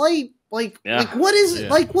how to play. Like what is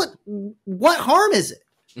it? Like, what harm is it?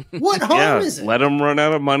 What harm is it? Let them run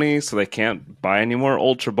out of money so they can't buy any more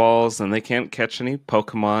Ultra Balls and they can't catch any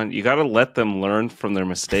Pokemon. You got to let them learn from their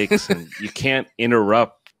mistakes, and you can't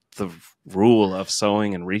interrupt the rule of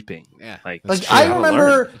sowing and reaping. Yeah, like I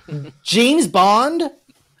remember James Bond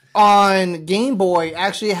on Game Boy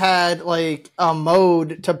actually had like a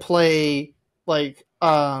mode to play like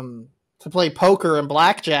poker and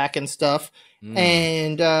blackjack and stuff,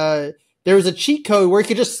 and there was a cheat code where you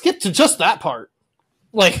could just skip to just that part.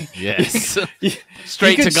 Like, yes,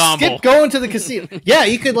 straight to Gomble. Skip going to the casino. Yeah,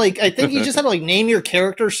 you could like. I think you just had to like name your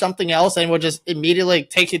character something else, and would just immediately like,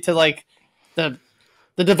 take you to like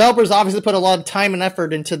the developers obviously put a lot of time and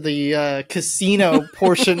effort into the casino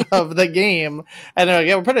portion of the game, and they're like,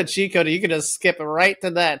 yeah, we'll put a cheat code. You can just skip right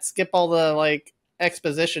to that. Skip all the like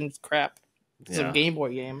exposition crap. It's a Game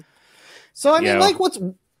Boy game. So I mean, like,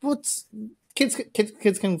 what's kids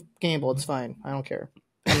can gamble. It's fine. I don't care.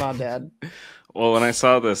 I'm not dad. Well, when I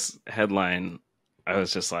saw this headline, I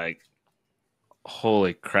was just like,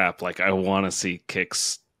 holy crap. Like, I want to see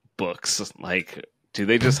Kick's books. Like, do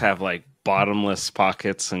they just have like bottomless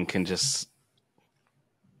pockets and can just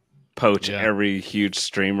poach every huge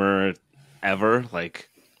streamer ever? Like,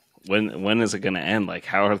 when is it going to end? Like,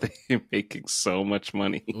 how are they making so much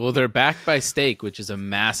money? Well, they're backed by Stake, which is a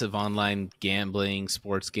massive online gambling,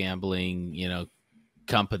 sports gambling,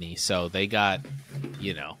 company. So they got,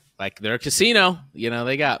 like, they're a casino.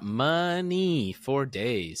 They got money for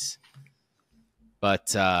days.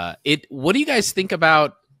 But what do you guys think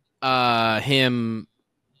about him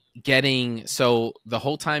getting? So the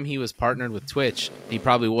whole time he was partnered with Twitch, he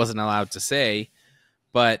probably wasn't allowed to say,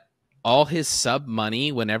 but all his sub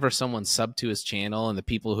money, whenever someone subbed to his channel, and the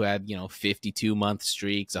people who had 52-month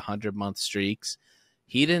streaks, 100-month streaks,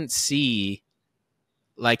 he didn't see,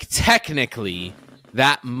 like, technically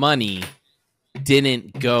that money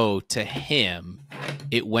didn't go to him.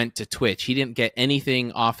 It went to Twitch. He didn't get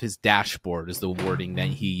anything off his dashboard, is the wording that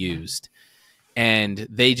he used. And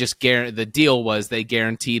they just the deal was they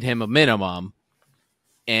guaranteed him a minimum,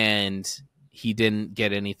 and he didn't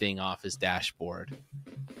get anything off his dashboard.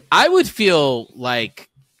 I would feel like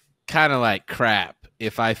kind of like crap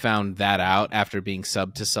if I found that out after being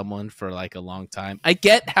subbed to someone for like a long time. I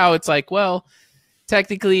get how it's like, well,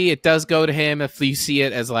 technically it does go to him if you see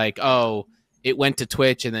it as like, oh, it went to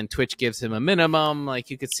Twitch and then Twitch gives him a minimum. Like,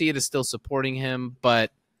 you could see it as still supporting him,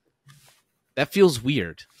 but that feels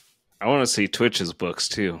weird. I want to see Twitch's books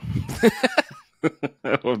too.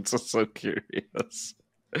 I'm just so curious.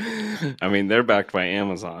 I mean, they're backed by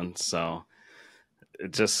Amazon, so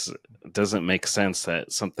it just doesn't make sense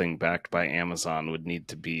that something backed by Amazon would need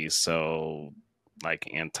to be so like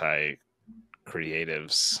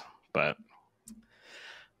anti-creatives. But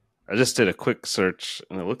I just did a quick search,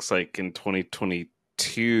 and it looks like in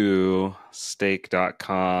 2022,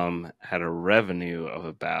 stake.com had a revenue of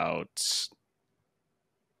about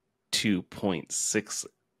 $2.6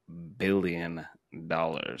 billion.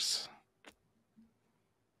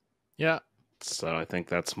 Yeah. So I think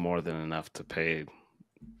that's more than enough to pay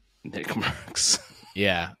Nick Mercs.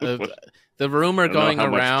 Yeah. The rumor going how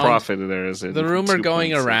around, much profit there is in the rumor 2.6,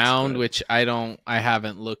 going around, but which I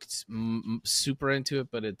haven't looked super into it,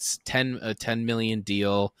 but it's a 10 million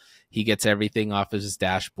deal. He gets everything off of his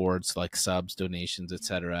dashboards, like subs, donations,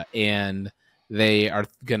 etc. And they are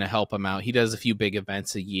going to help him out. He does a few big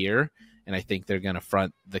events a year, and I think they're going to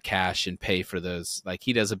front the cash and pay for those. Like,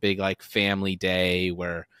 he does a big like family day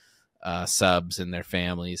where subs and their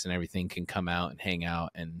families and everything can come out and hang out,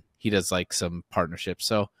 and he does like some partnerships.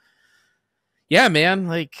 So yeah, man,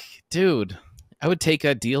 like, dude, I would take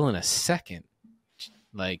that deal in a second.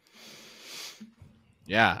 Like,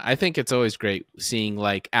 yeah, I think it's always great seeing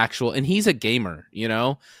like actual, and he's a gamer,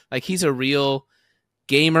 like he's a real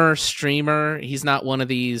gamer, streamer. He's not one of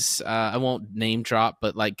these, I won't name drop,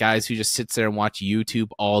 but like guys who just sits there and watch YouTube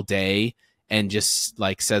all day and just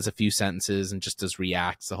like says a few sentences and just does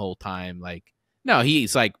reacts the whole time. Like, no,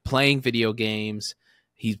 he's like playing video games.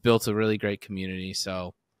 He's built a really great community.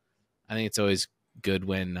 So I think it's always good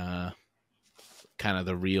when kind of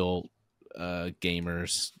the real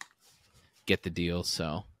gamers get the deal.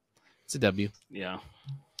 So it's a W. yeah.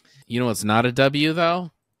 You know what's not a W,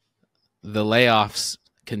 though? The layoffs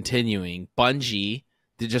continuing. Bungie,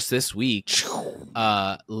 just this week,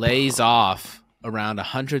 lays off around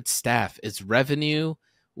 100 staff. Its revenue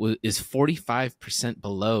is 45%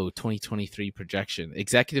 below 2023 projection.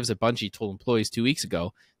 Executives at Bungie told employees 2 weeks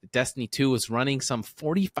ago that Destiny 2 was running some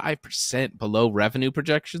 45% below revenue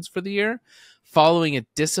projections for the year, following a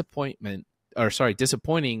disappointing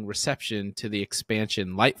reception to the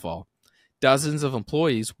expansion Lightfall. Dozens of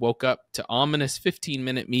employees woke up to ominous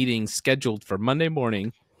 15-minute meetings scheduled for Monday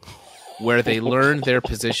morning, where they learned their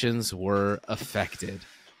positions were affected.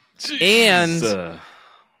 And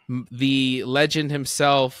the legend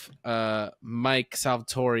himself, Mike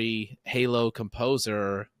Salvatore, Halo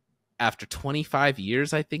composer, after 25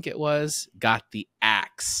 years, I think it was, got the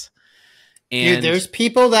axe. And dude, there's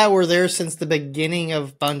people that were there since the beginning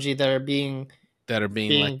of Bungie that are being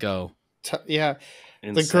let go. Yeah.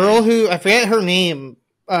 Insane. The girl who, I forget her name,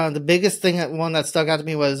 the biggest one that stuck out to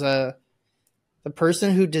me was the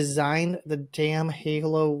person who designed the damn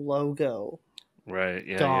Halo logo. Right,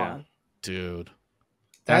 yeah, gone. yeah. Dude.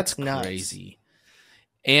 That's nuts. Crazy.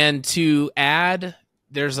 And to add,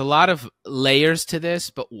 there's a lot of layers to this,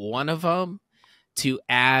 but one of them, to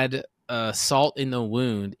add salt in the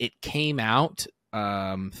wound, it came out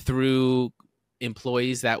through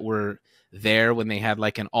employees that were there when they had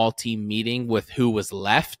like an all-team meeting with who was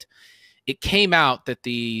left. It came out that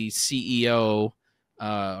the CEO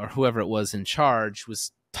or whoever it was in charge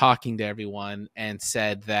was talking to everyone and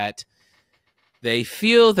said that they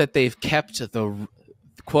feel that they've kept the,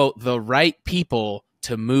 quote, the right people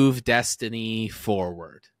to move Destiny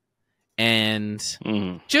forward. And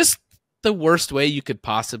just the worst way you could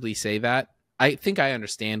possibly say that. I think I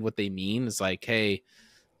understand what they mean. Is like, hey,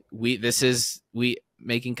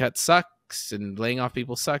 making cuts sucks and laying off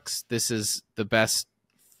people sucks. This is the best.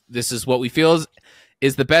 This is what we feel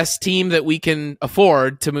is the best team that we can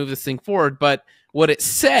afford to move this thing forward. But what it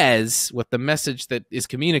says, what the message that is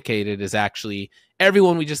communicated is actually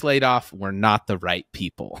everyone we just laid off were not the right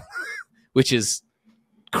people, which is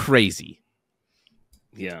crazy.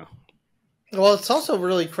 Yeah. Well, it's also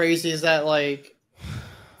really crazy is that, like,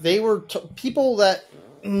 they were people that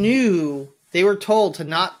knew, they were told to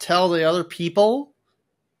not tell the other people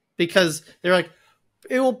because they're like,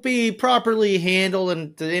 it will be properly handled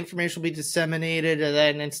and the information will be disseminated. And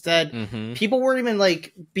then instead, people weren't even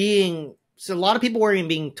like so a lot of people weren't even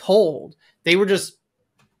being told. They were just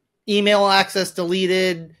email access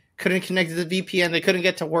deleted, couldn't connect to the VPN. They couldn't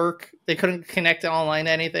get to work. They couldn't connect to online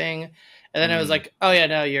anything. And then it was like, oh yeah,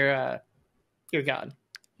 no, you're gone.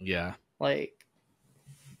 Yeah. Like,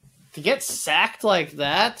 to get sacked like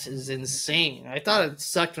that is insane. I thought it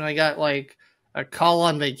sucked when I got like a call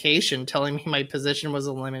on vacation telling me my position was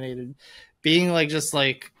eliminated. Being like just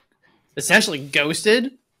like essentially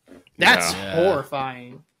ghosted. That's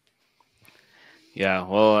horrifying. Yeah,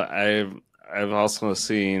 well, I've also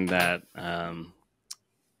seen that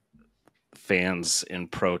fans in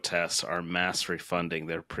protest are mass refunding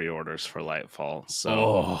their pre-orders for Lightfall,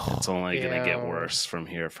 so it's only going to get worse from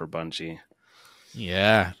here for Bungie.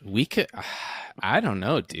 Yeah, we could. I don't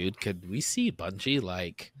know, dude. Could we see Bungie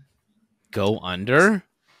like go under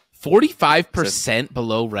 45%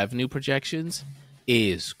 below revenue projections?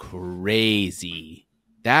 Is crazy.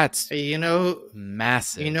 That's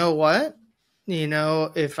massive. You know what?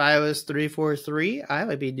 If I was 343, I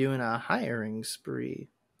would be doing a hiring spree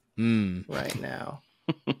right now.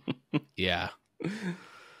 Yeah.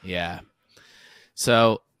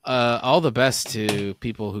 So, all the best to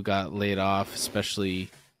people who got laid off, especially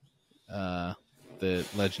the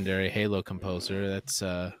legendary Halo composer. That's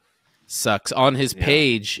sucks. On his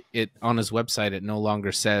page, on his website, it no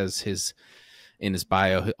longer says in his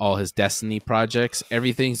bio all his Destiny projects.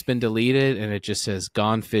 Everything's been deleted, and it just says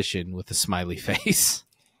 "gone fishing" with a smiley face.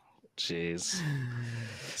 Jeez.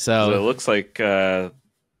 So it looks like the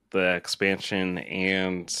expansion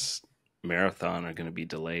and Marathon are going to be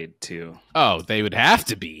delayed too. Oh, they would have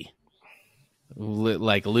to be.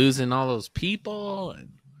 Like losing all those people.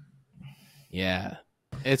 Yeah.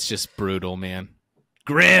 It's just brutal, man.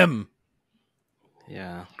 Grim.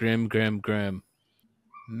 Yeah. Grim.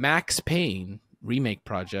 Max Payne remake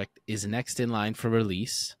project is next in line for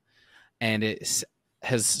release, and it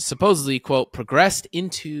has supposedly, quote, progressed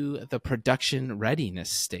into the production readiness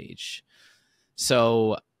stage.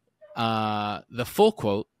 So the full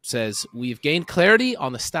quote says, "We've gained clarity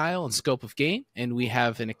on the style and scope of game, and we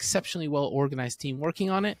have an exceptionally well-organized team working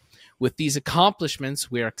on it. With these accomplishments,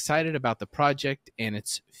 we are excited about the project and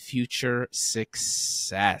its future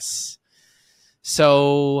success."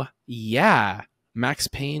 So, yeah, Max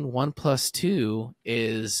Payne 1+2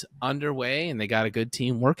 is underway, and they got a good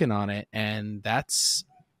team working on it, and that's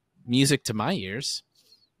music to my ears.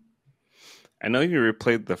 I know you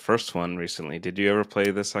replayed the first one recently. Did you ever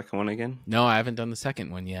play the second one again? No, I haven't done the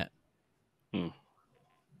second one yet.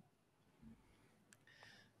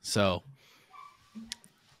 So,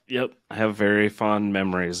 yep, I have very fond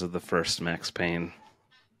memories of the first Max Payne.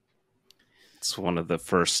 It's one of the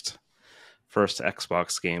first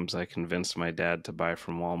Xbox games I convinced my dad to buy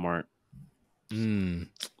from Walmart.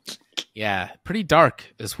 Yeah, pretty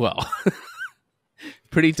dark as well.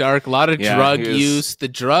 Pretty dark. A lot of drug use. The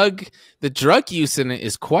drug use in it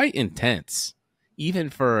is quite intense,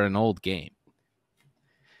 even for an old game.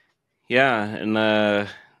 Yeah, and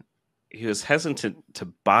he was hesitant to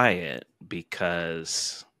buy it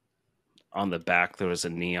because on the back there was a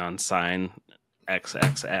neon sign,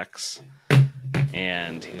 XXX.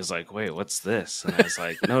 And he was like, "Wait, what's this?" And I was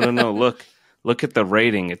like, No, look at the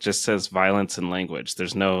rating. It just says violence and language.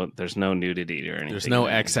 There's no nudity or anything. There's no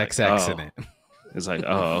XXX in it. It's like,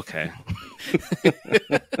 oh, okay.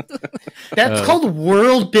 That's called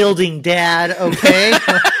world building, Dad. Okay.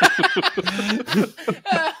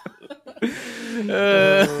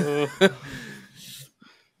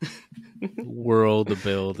 World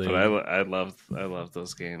building. But I love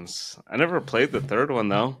those games. I never played the third one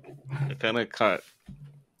though. It kind of caught.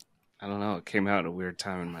 I don't know. It came out at a weird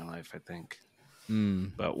time in my life, I think.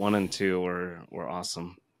 But 1 and 2 were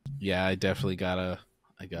awesome. Yeah, I definitely gotta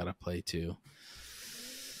play 2.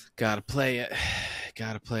 Gotta play it.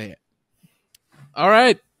 All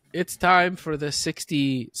right, it's time for the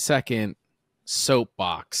 60-second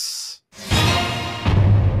soapbox.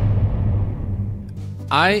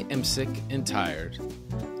 I am sick and tired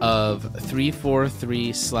of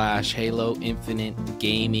 343/Halo Infinite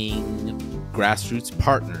gaming grassroots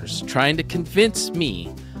partners trying to convince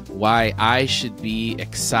me why I should be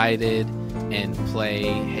excited and play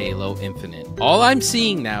Halo Infinite. All I'm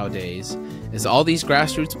seeing nowadays is all these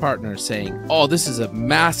grassroots partners saying, oh, this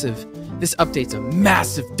update's a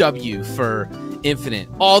massive W for Infinite.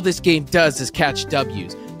 All this game does is catch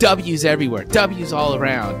W's. W's everywhere. W's all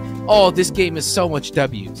around. Oh, this game is so much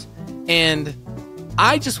W's. And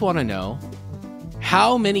I just want to know,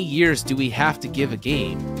 how many years do we have to give a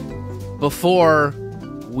game before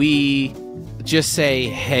we just say,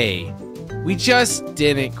 hey, we just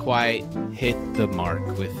didn't quite hit the mark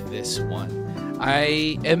with this one.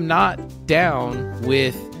 I am not down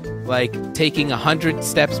with like taking 100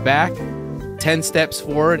 steps back, 10 steps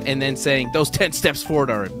forward, and then saying those 10 steps forward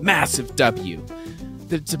are a massive W.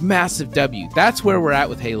 It's a massive W. That's where we're at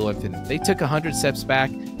with Halo Infinite. They took 100 steps back,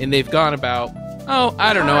 and they've gone about,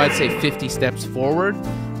 I don't know, I'd say 50 steps forward.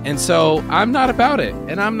 And so I'm not about it.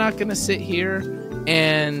 And I'm not going to sit here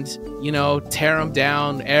and, tear them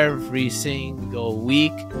down every single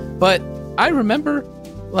week. But I remember,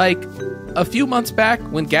 like, a few months back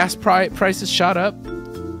when gas prices shot up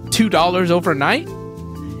 $2 overnight.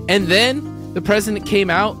 And then the president came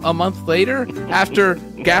out a month later after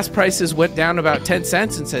gas prices went down about 10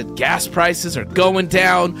 cents and said, gas prices are going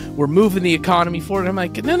down. We're moving the economy forward. I'm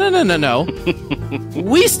like, no.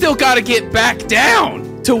 We still got to get back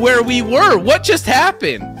down to where we were. What just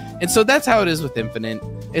happened? And so that's how it is with Infinite.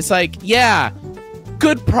 It's like, yeah,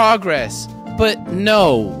 good progress, but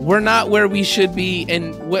no, we're not where we should be.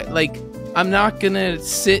 And I'm not going to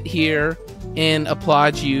sit here and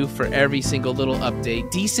applaud you for every single little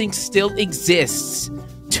update. Desync still exists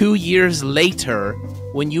 2 years later.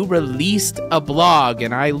 When you released a blog,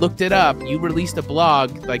 and I looked it up, you released a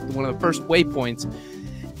blog, like one of the first waypoints.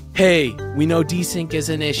 Hey, we know desync is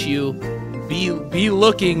an issue. Be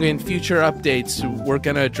looking in future updates. We're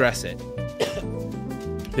gonna address it.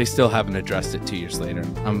 They still haven't addressed it 2 years later.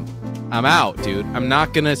 I'm out, dude. I'm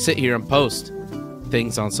not gonna sit here and post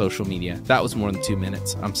things on social media. That was more than 2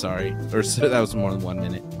 minutes. I'm sorry, or that was more than 1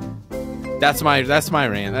 minute. That's my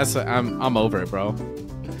rant. I'm over it, bro.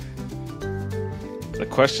 The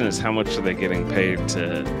question is, how much are they getting paid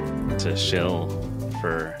to shill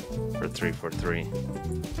for 343?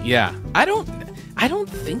 Yeah, I don't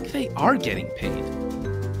think they are getting paid.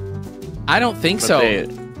 I don't think so.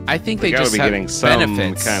 I think they just have getting some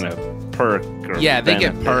benefits, kind of perk. Or yeah, they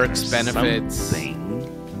get perks, benefits. Something.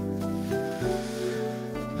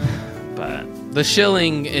 But the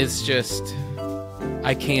shilling is just,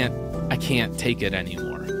 I can't take it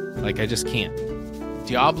anymore. Like, I just can't.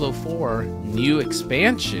 Diablo 4 new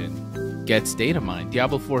expansion gets data mined.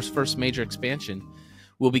 Diablo 4's first major expansion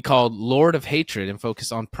will be called Lord of Hatred and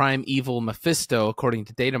focus on Prime Evil Mephisto, according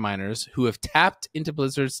to data miners who have tapped into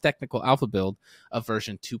Blizzard's technical alpha build of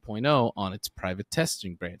version 2.0 on its private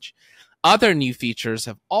testing branch. Other new features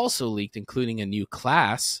have also leaked, including a new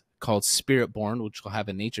class called Spiritborn, which will have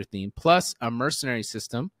a nature theme, plus a mercenary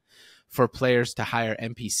system for players to hire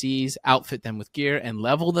NPCs, outfit them with gear, and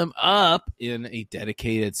level them up in a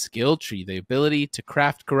dedicated skill tree. The ability to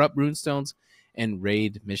craft corrupt runestones and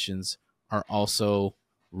raid missions are also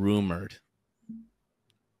rumored.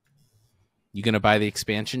 You gonna buy the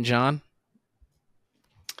expansion, John?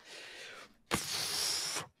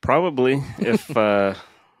 Probably. If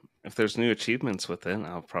there's new achievements with it,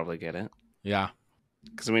 I'll probably get it. Yeah.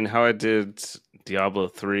 Because, how I did Diablo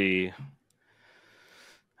 3...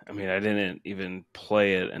 I didn't even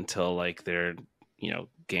play it until their,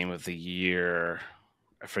 Game of the Year.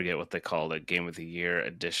 I forget what they called it. Game of the Year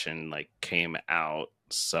edition came out.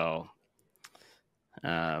 So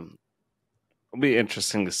it'll be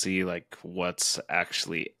interesting to see what's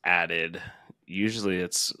actually added. Usually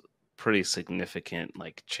it's pretty significant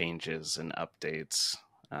changes and updates.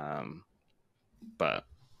 But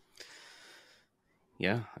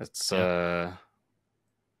yeah, it's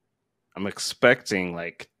I'm expecting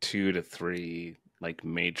 2 to 3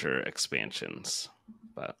 major expansions,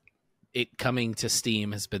 but it coming to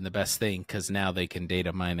Steam has been the best thing because now they can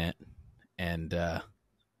data mine it and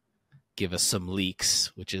give us some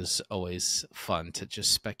leaks, which is always fun to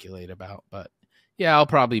just speculate about. But yeah, I'll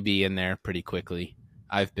probably be in there pretty quickly.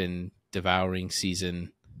 I've been devouring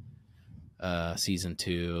season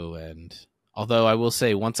 2, and although I will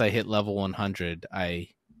say once I hit level 100, I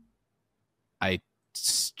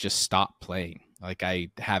just stopped playing. I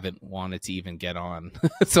haven't wanted to even get on.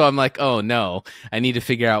 So I'm like, oh no, I need to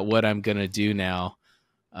figure out what I'm gonna do now.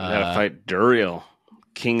 You gotta fight Duriel,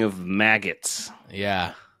 King of Maggots.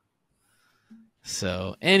 Yeah.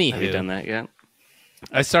 So anywho, have you done that yet?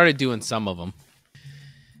 I started doing some of them.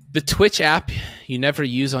 The Twitch app you never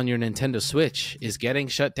use on your Nintendo Switch is getting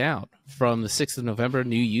shut down. From the 6th of November,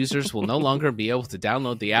 new users will no longer be able to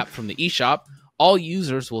download the app from the eShop. All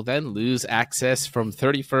users will then lose access from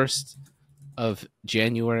 31st of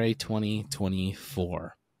January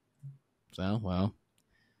 2024. So, well.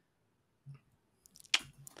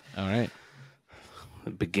 All right.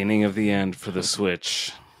 The beginning of the end for the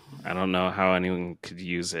Switch. I don't know how anyone could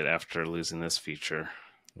use it after losing this feature.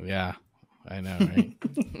 Yeah, I know, right?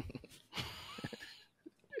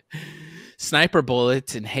 Sniper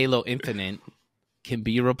bullets in Halo Infinite can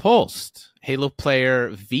be repulsed. Halo player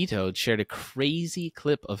Vito shared a crazy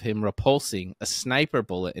clip of him repulsing a sniper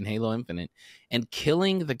bullet in Halo Infinite and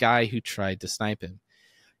killing the guy who tried to snipe him.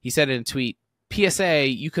 He said in a tweet, PSA,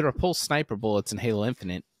 you can repulse sniper bullets in Halo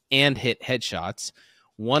Infinite and hit headshots.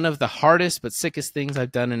 One of the hardest but sickest things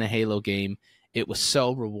I've done in a Halo game. It was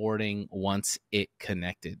so rewarding once it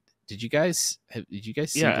connected. Did you guys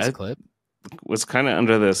see this clip? Was kind of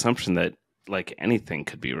under the assumption that like anything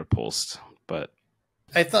could be repulsed, but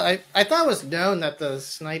I thought it was known that the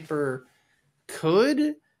sniper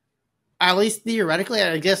could, at least theoretically.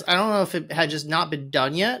 I guess I don't know if it had just not been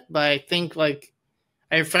done yet, but I think like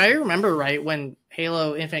if I remember right, when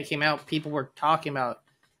Halo Infinite came out, people were talking about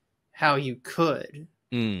how you could.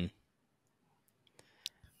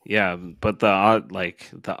 Yeah, but the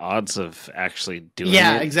odds of actually doing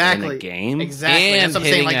it exactly. in a game, exactly, and that's what I'm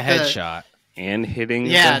hitting saying, like a headshot, and hitting,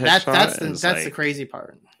 that's like the crazy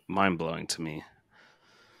part. Mind blowing to me.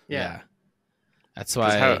 Yeah. That's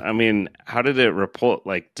why. How did it repulse?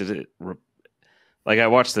 Like, did it? Like, I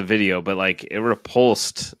watched the video, but like it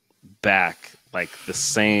repulsed back like the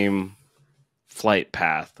same flight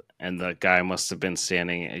path, and the guy must have been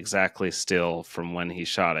standing exactly still from when he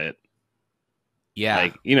shot it. Yeah,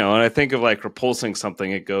 like, you know, and I think of like repulsing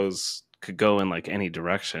something, it could go in like any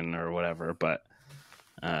direction or whatever, but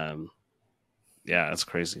yeah, it's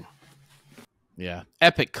crazy. Yeah,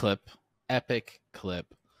 epic clip.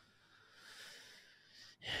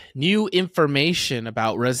 New information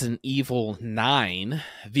about Resident Evil 9.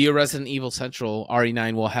 Via Resident Evil Central,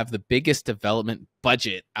 RE9 will have the biggest development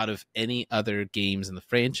budget out of any other games in the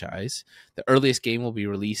franchise. The earliest game will be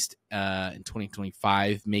released in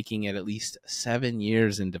 2025, making it at least 7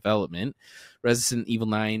 years in development. Resident Evil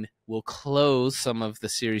 9 will close some of the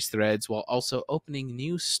series threads while also opening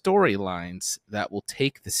new storylines that will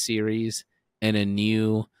take the series in a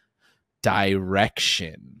new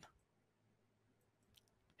direction.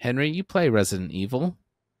 Henry, you play Resident Evil. Do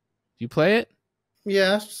you play it?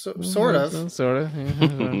 Yeah, sort of. Sort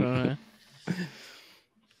of.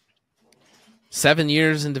 7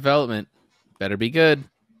 years in development. Better be good.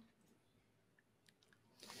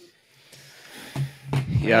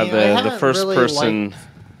 Yeah, the first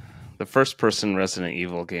person Resident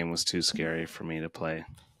Evil game was too scary for me to play.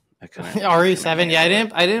 I couldn't. RE7, yeah,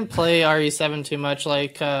 I didn't play RE7 too much.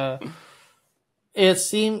 Like, it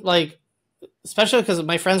seemed like, especially because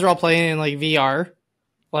my friends were all playing in like VR,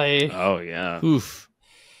 like, oh yeah, oof,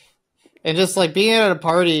 and just like being at a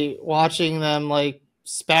party, watching them like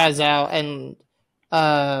spaz out, and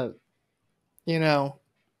you know,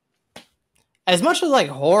 as much as like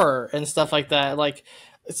horror and stuff like that. Like,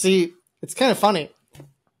 see, it's kind of funny.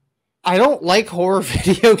 I don't like horror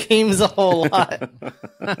video games a whole lot.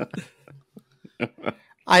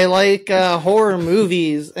 I like horror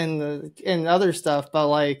movies and other stuff, but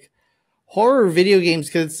like horror video games,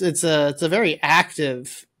 because it's a very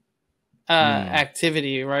active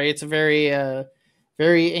activity, right? It's a very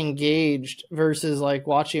very engaged, versus like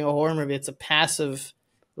watching a horror movie. It's a passive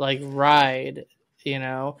like ride, you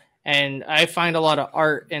know. And I find a lot of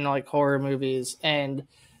art in like horror movies, and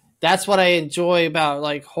that's what I enjoy about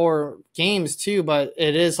like horror games too. But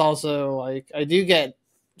it is also like I do get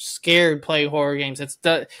scared playing horror games.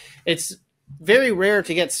 It's very rare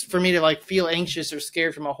for me to like feel anxious or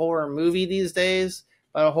scared from a horror movie these days,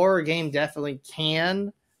 but a horror game definitely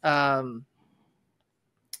can.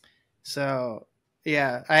 So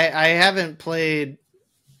yeah, I haven't played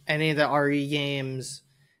any of the RE games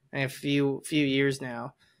in a few years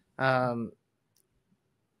now.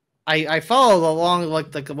 I follow along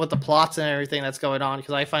like with the plots and everything that's going on,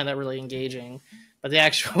 because I find that really engaging. But the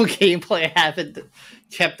actual gameplay I haven't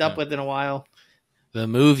kept up with in a while. The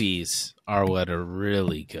movies are what are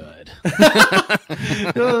really good.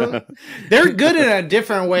 They're good in a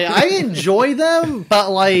different way. I enjoy them,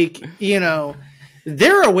 but like, you know,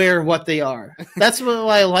 they're aware of what they are. That's what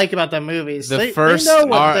I like about the movies. The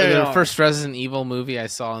first Resident Evil movie I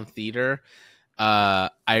saw in theater,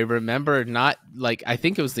 I remember I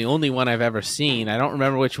think it was the only one I've ever seen. I don't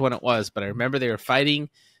remember which one it was, but I remember they were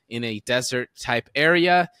fighting in a desert type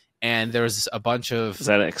area, and there was a bunch of, is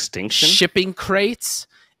that Extinction? Shipping crates.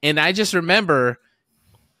 And I just remember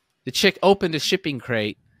the chick opened a shipping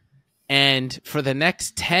crate, and for the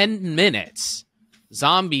next 10 minutes,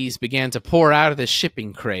 zombies began to pour out of the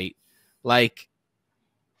shipping crate like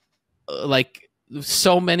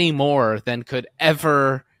so many more than could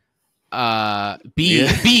ever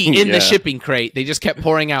be in the shipping crate. They just kept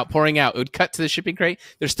pouring out. It would cut to the shipping crate,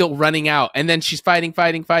 they're still running out, and then she's fighting,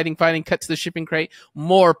 cut to the shipping crate,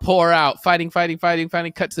 more pour out, fighting, cut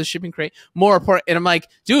to the shipping crate, more pour, and I'm like,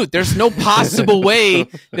 dude, there's no possible way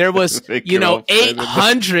there was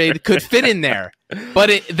 800 could fit in there.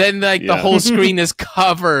 But then the whole screen is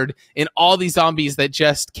covered in all these zombies that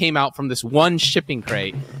just came out from this one shipping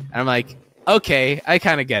crate, and I'm like, okay, I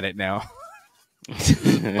kind of get it now.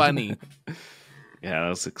 Funny. Yeah, that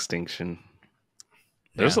was Extinction.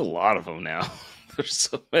 There's a lot of them now. There's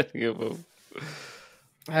so many of them.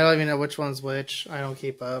 I don't even know which one's which. I don't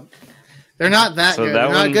keep up. They're not that good. They're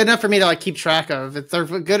not good enough for me to like keep track of. If they're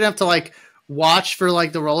good enough to like watch for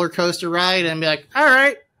like the roller coaster ride and be like, all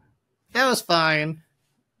right, that was fine.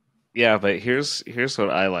 Yeah, but here's what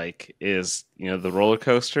I like is, the roller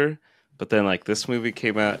coaster, but then like this movie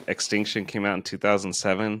came out, Extinction came out in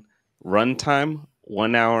 2007. Runtime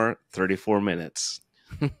 1 hour 34 minutes,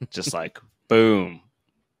 just like boom.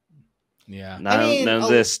 Yeah, none of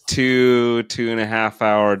this 2.5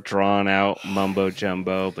 hour drawn out mumbo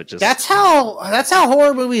jumbo, but just that's how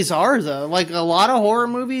horror movies are though. Like a lot of horror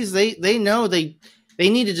movies, they know they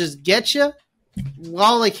need to just get you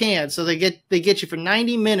while they can, so they get you for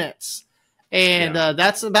 90 minutes, and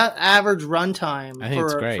that's about average runtime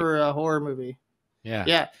for a horror movie.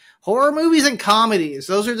 Yeah. Horror movies and comedies.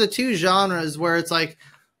 Those are the two genres where it's like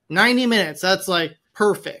 90 minutes. That's like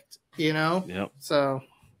perfect, Yep. So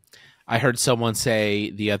I heard someone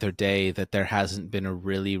say the other day that there hasn't been a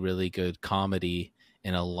really, really good comedy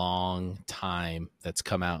in a long time that's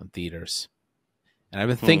come out in theaters. And I've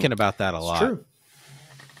been thinking about that a lot. True.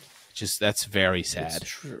 That's very sad.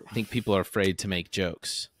 It's true. I think people are afraid to make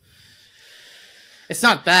jokes. It's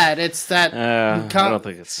not that. It's that. I don't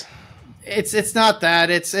think it's... It's not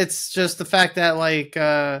that. It's just the fact that like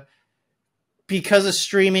because of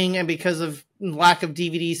streaming and because of lack of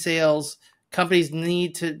DVD sales, companies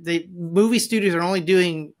movie studios are only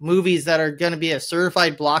doing movies that are going to be a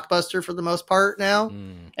certified blockbuster for the most part now.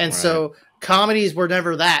 And so comedies were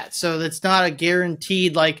never that. So it's not a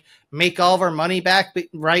guaranteed like make all of our money back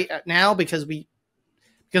right now because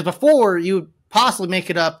before you would possibly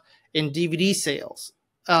make it up in DVD sales.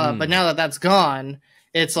 But now that that's gone,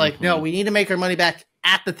 it's like, no, we need to make our money back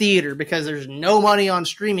at the theater because there's no money on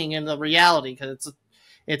streaming in the reality because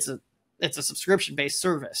it's a subscription based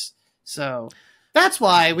service. So that's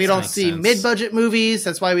why we don't see mid-budget movies.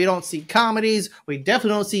 That's why we don't see comedies. We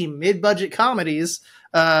definitely don't see mid-budget comedies.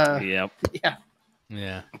 Yep.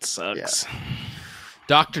 Yeah. It sucks. Yeah.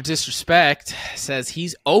 Dr. Disrespect says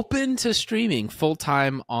he's open to streaming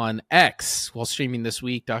full-time on X. While streaming this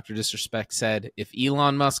week, Dr. Disrespect said if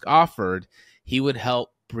Elon Musk offered, he would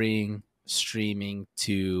help bring streaming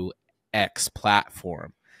to X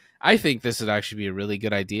platform. I think this would actually be a really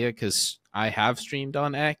good idea because I have streamed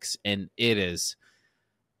on X and it has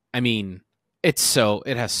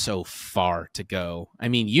so far to go. I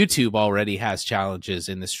mean, YouTube already has challenges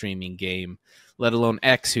in the streaming game, let alone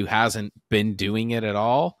X, who hasn't been doing it at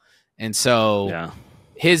all. And so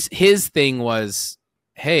his thing was,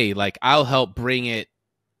 hey, like I'll help bring it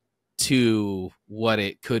to what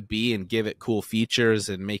it could be and give it cool features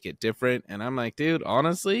and make it different. And I'm like, dude,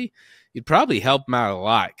 honestly, you'd probably help him out a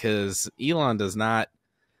lot because Elon does not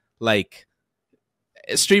like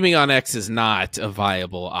streaming on X is not a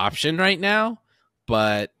viable option right now,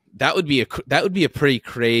 but that would be a pretty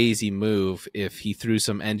crazy move if he threw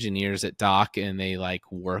some engineers at Doc and they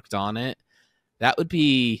like worked on it. That could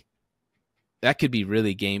be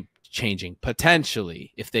really game changing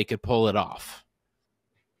potentially if they could pull it off.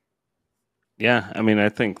 Yeah, I mean, I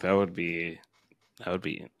think that would be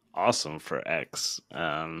awesome for X.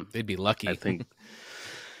 They'd be lucky. I think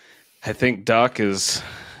Doc is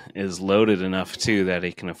loaded enough too that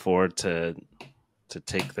he can afford to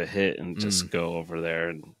take the hit and just go over there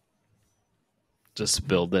and just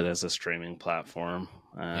build it as a streaming platform.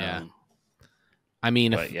 I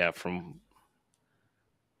mean, I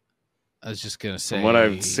was just gonna say, from what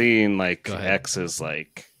I've seen, like X is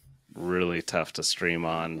like really tough to stream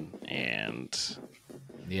on, and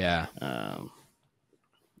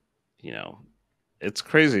it's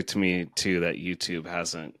crazy to me too that YouTube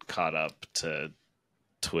hasn't caught up to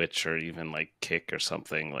Twitch or even like Kick or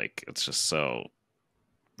something. Like it's just so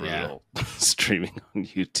brutal streaming on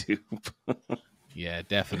YouTube. Yeah,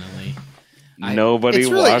 definitely. Nobody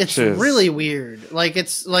watches. It's really weird. Like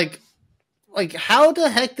it's like how the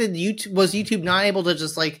heck was YouTube not able to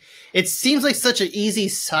just like? It seems like such an easy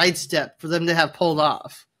sidestep for them to have pulled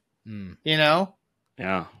off. You know?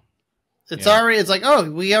 Yeah. It's like, oh,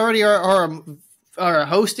 we already are a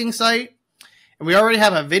hosting site, and we already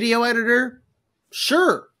have a video editor.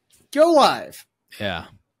 Sure, go live. Yeah.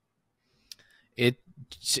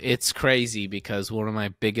 It's crazy because one of my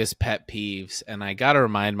biggest pet peeves, and I got to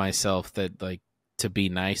remind myself that, like, to be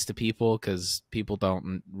nice to people because people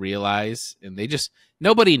don't realize, and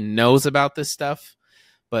nobody knows about this stuff,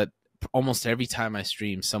 but almost every time I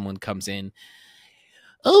stream, someone comes in,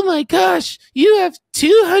 oh my gosh, you have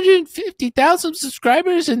 250,000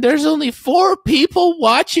 subscribers and there's only 4 people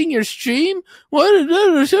watching your stream?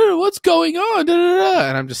 What's going on?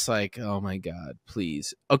 And I'm just like, oh my God,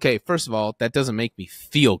 please. Okay, first of all, that doesn't make me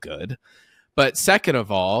feel good. But second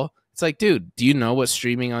of all, it's like, dude, do you know what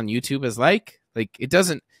streaming on YouTube is like? Like, it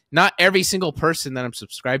doesn't, not every single person that I'm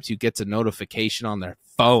subscribed to gets a notification on their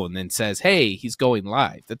phone and says, hey, he's going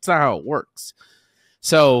live. That's not how it works.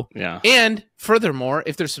 So, yeah. And furthermore,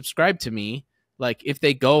 if they're subscribed to me, like, if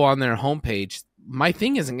they go on their homepage, my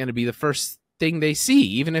thing isn't going to be the first thing they see,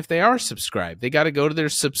 even if they are subscribed. They got to go to their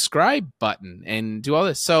subscribe button and do all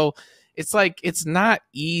this. So it's like, it's not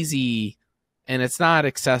easy and it's not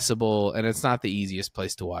accessible and it's not the easiest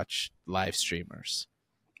place to watch live streamers.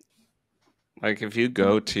 Like, if you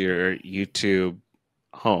go to your YouTube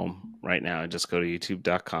home right now and just go to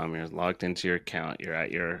youtube.com, you're logged into your account, you're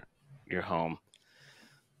at your home.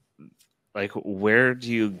 Like, where do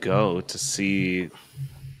you go to see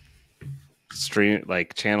stream,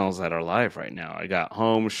 like, channels that are live right now? I got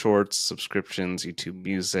home, shorts, subscriptions, YouTube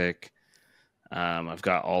Music. I've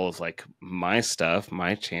got all of, like, my stuff,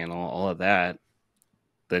 my channel, all of that.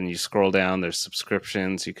 Then you scroll down, there's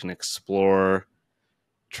subscriptions, you can explore,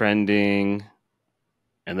 trending,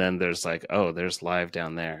 and then there's like, oh, there's live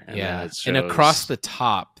down there. And yeah, and across the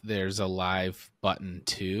top, there's a live button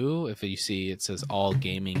too. If you see, it says all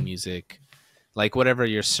gaming music, like whatever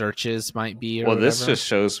your searches might be. Or well, whatever. This just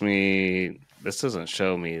shows me, this doesn't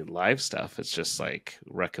show me live stuff. It's just like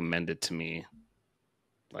recommended to me.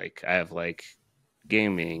 Like, I have like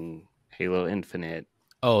gaming, Halo Infinite.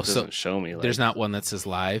 Oh, it doesn't show me. Like, there's not one that says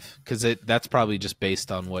live, because that's probably just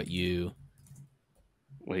based on what you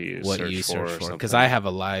search for. Because I have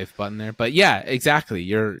a live button there. But yeah, exactly.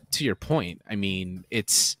 To your point. I mean,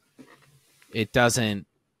 it doesn't.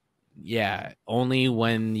 Yeah, only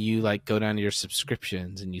when you like go down to your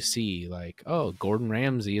subscriptions and you see like, oh, Gordon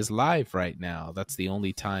Ramsay is live right now. That's the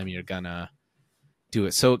only time you're gonna do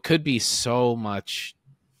it. So it could be so much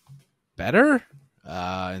better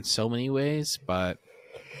in so many ways, but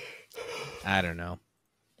I don't know.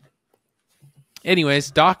 Anyways,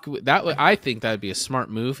 Doc, I think that would be a smart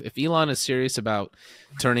move. If Elon is serious about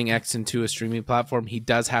turning X into a streaming platform, he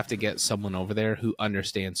does have to get someone over there who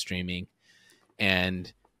understands streaming.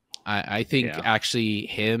 And I think actually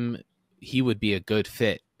he would be a good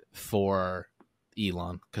fit for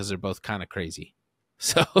Elon because they're both kind of crazy.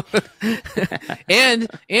 So, and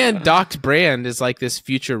Doc's brand is like this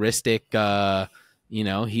futuristic, he's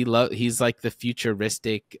like the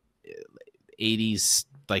futuristic 80s,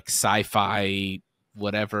 like sci-fi,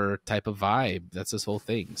 whatever type of vibe. That's his whole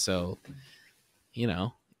thing. So,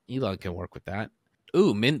 Elon can work with that.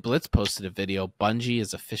 Ooh, Mint Blitz posted a video. Bungie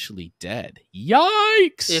is officially dead.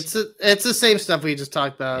 Yikes! It's the same stuff we just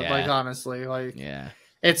talked about. Yeah. Like, honestly, like, yeah,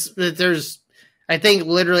 I think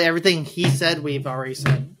literally everything he said we've already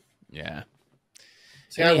said. Yeah.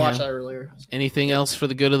 So I watched that earlier. Anything else for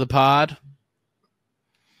the good of the pod?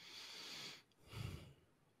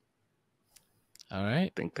 All right.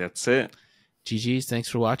 I think that's it. GG's, thanks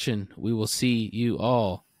for watching. We will see you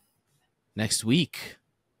all next week.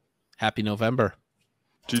 Happy November.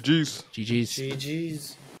 GG's. GG's.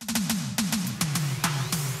 GG's.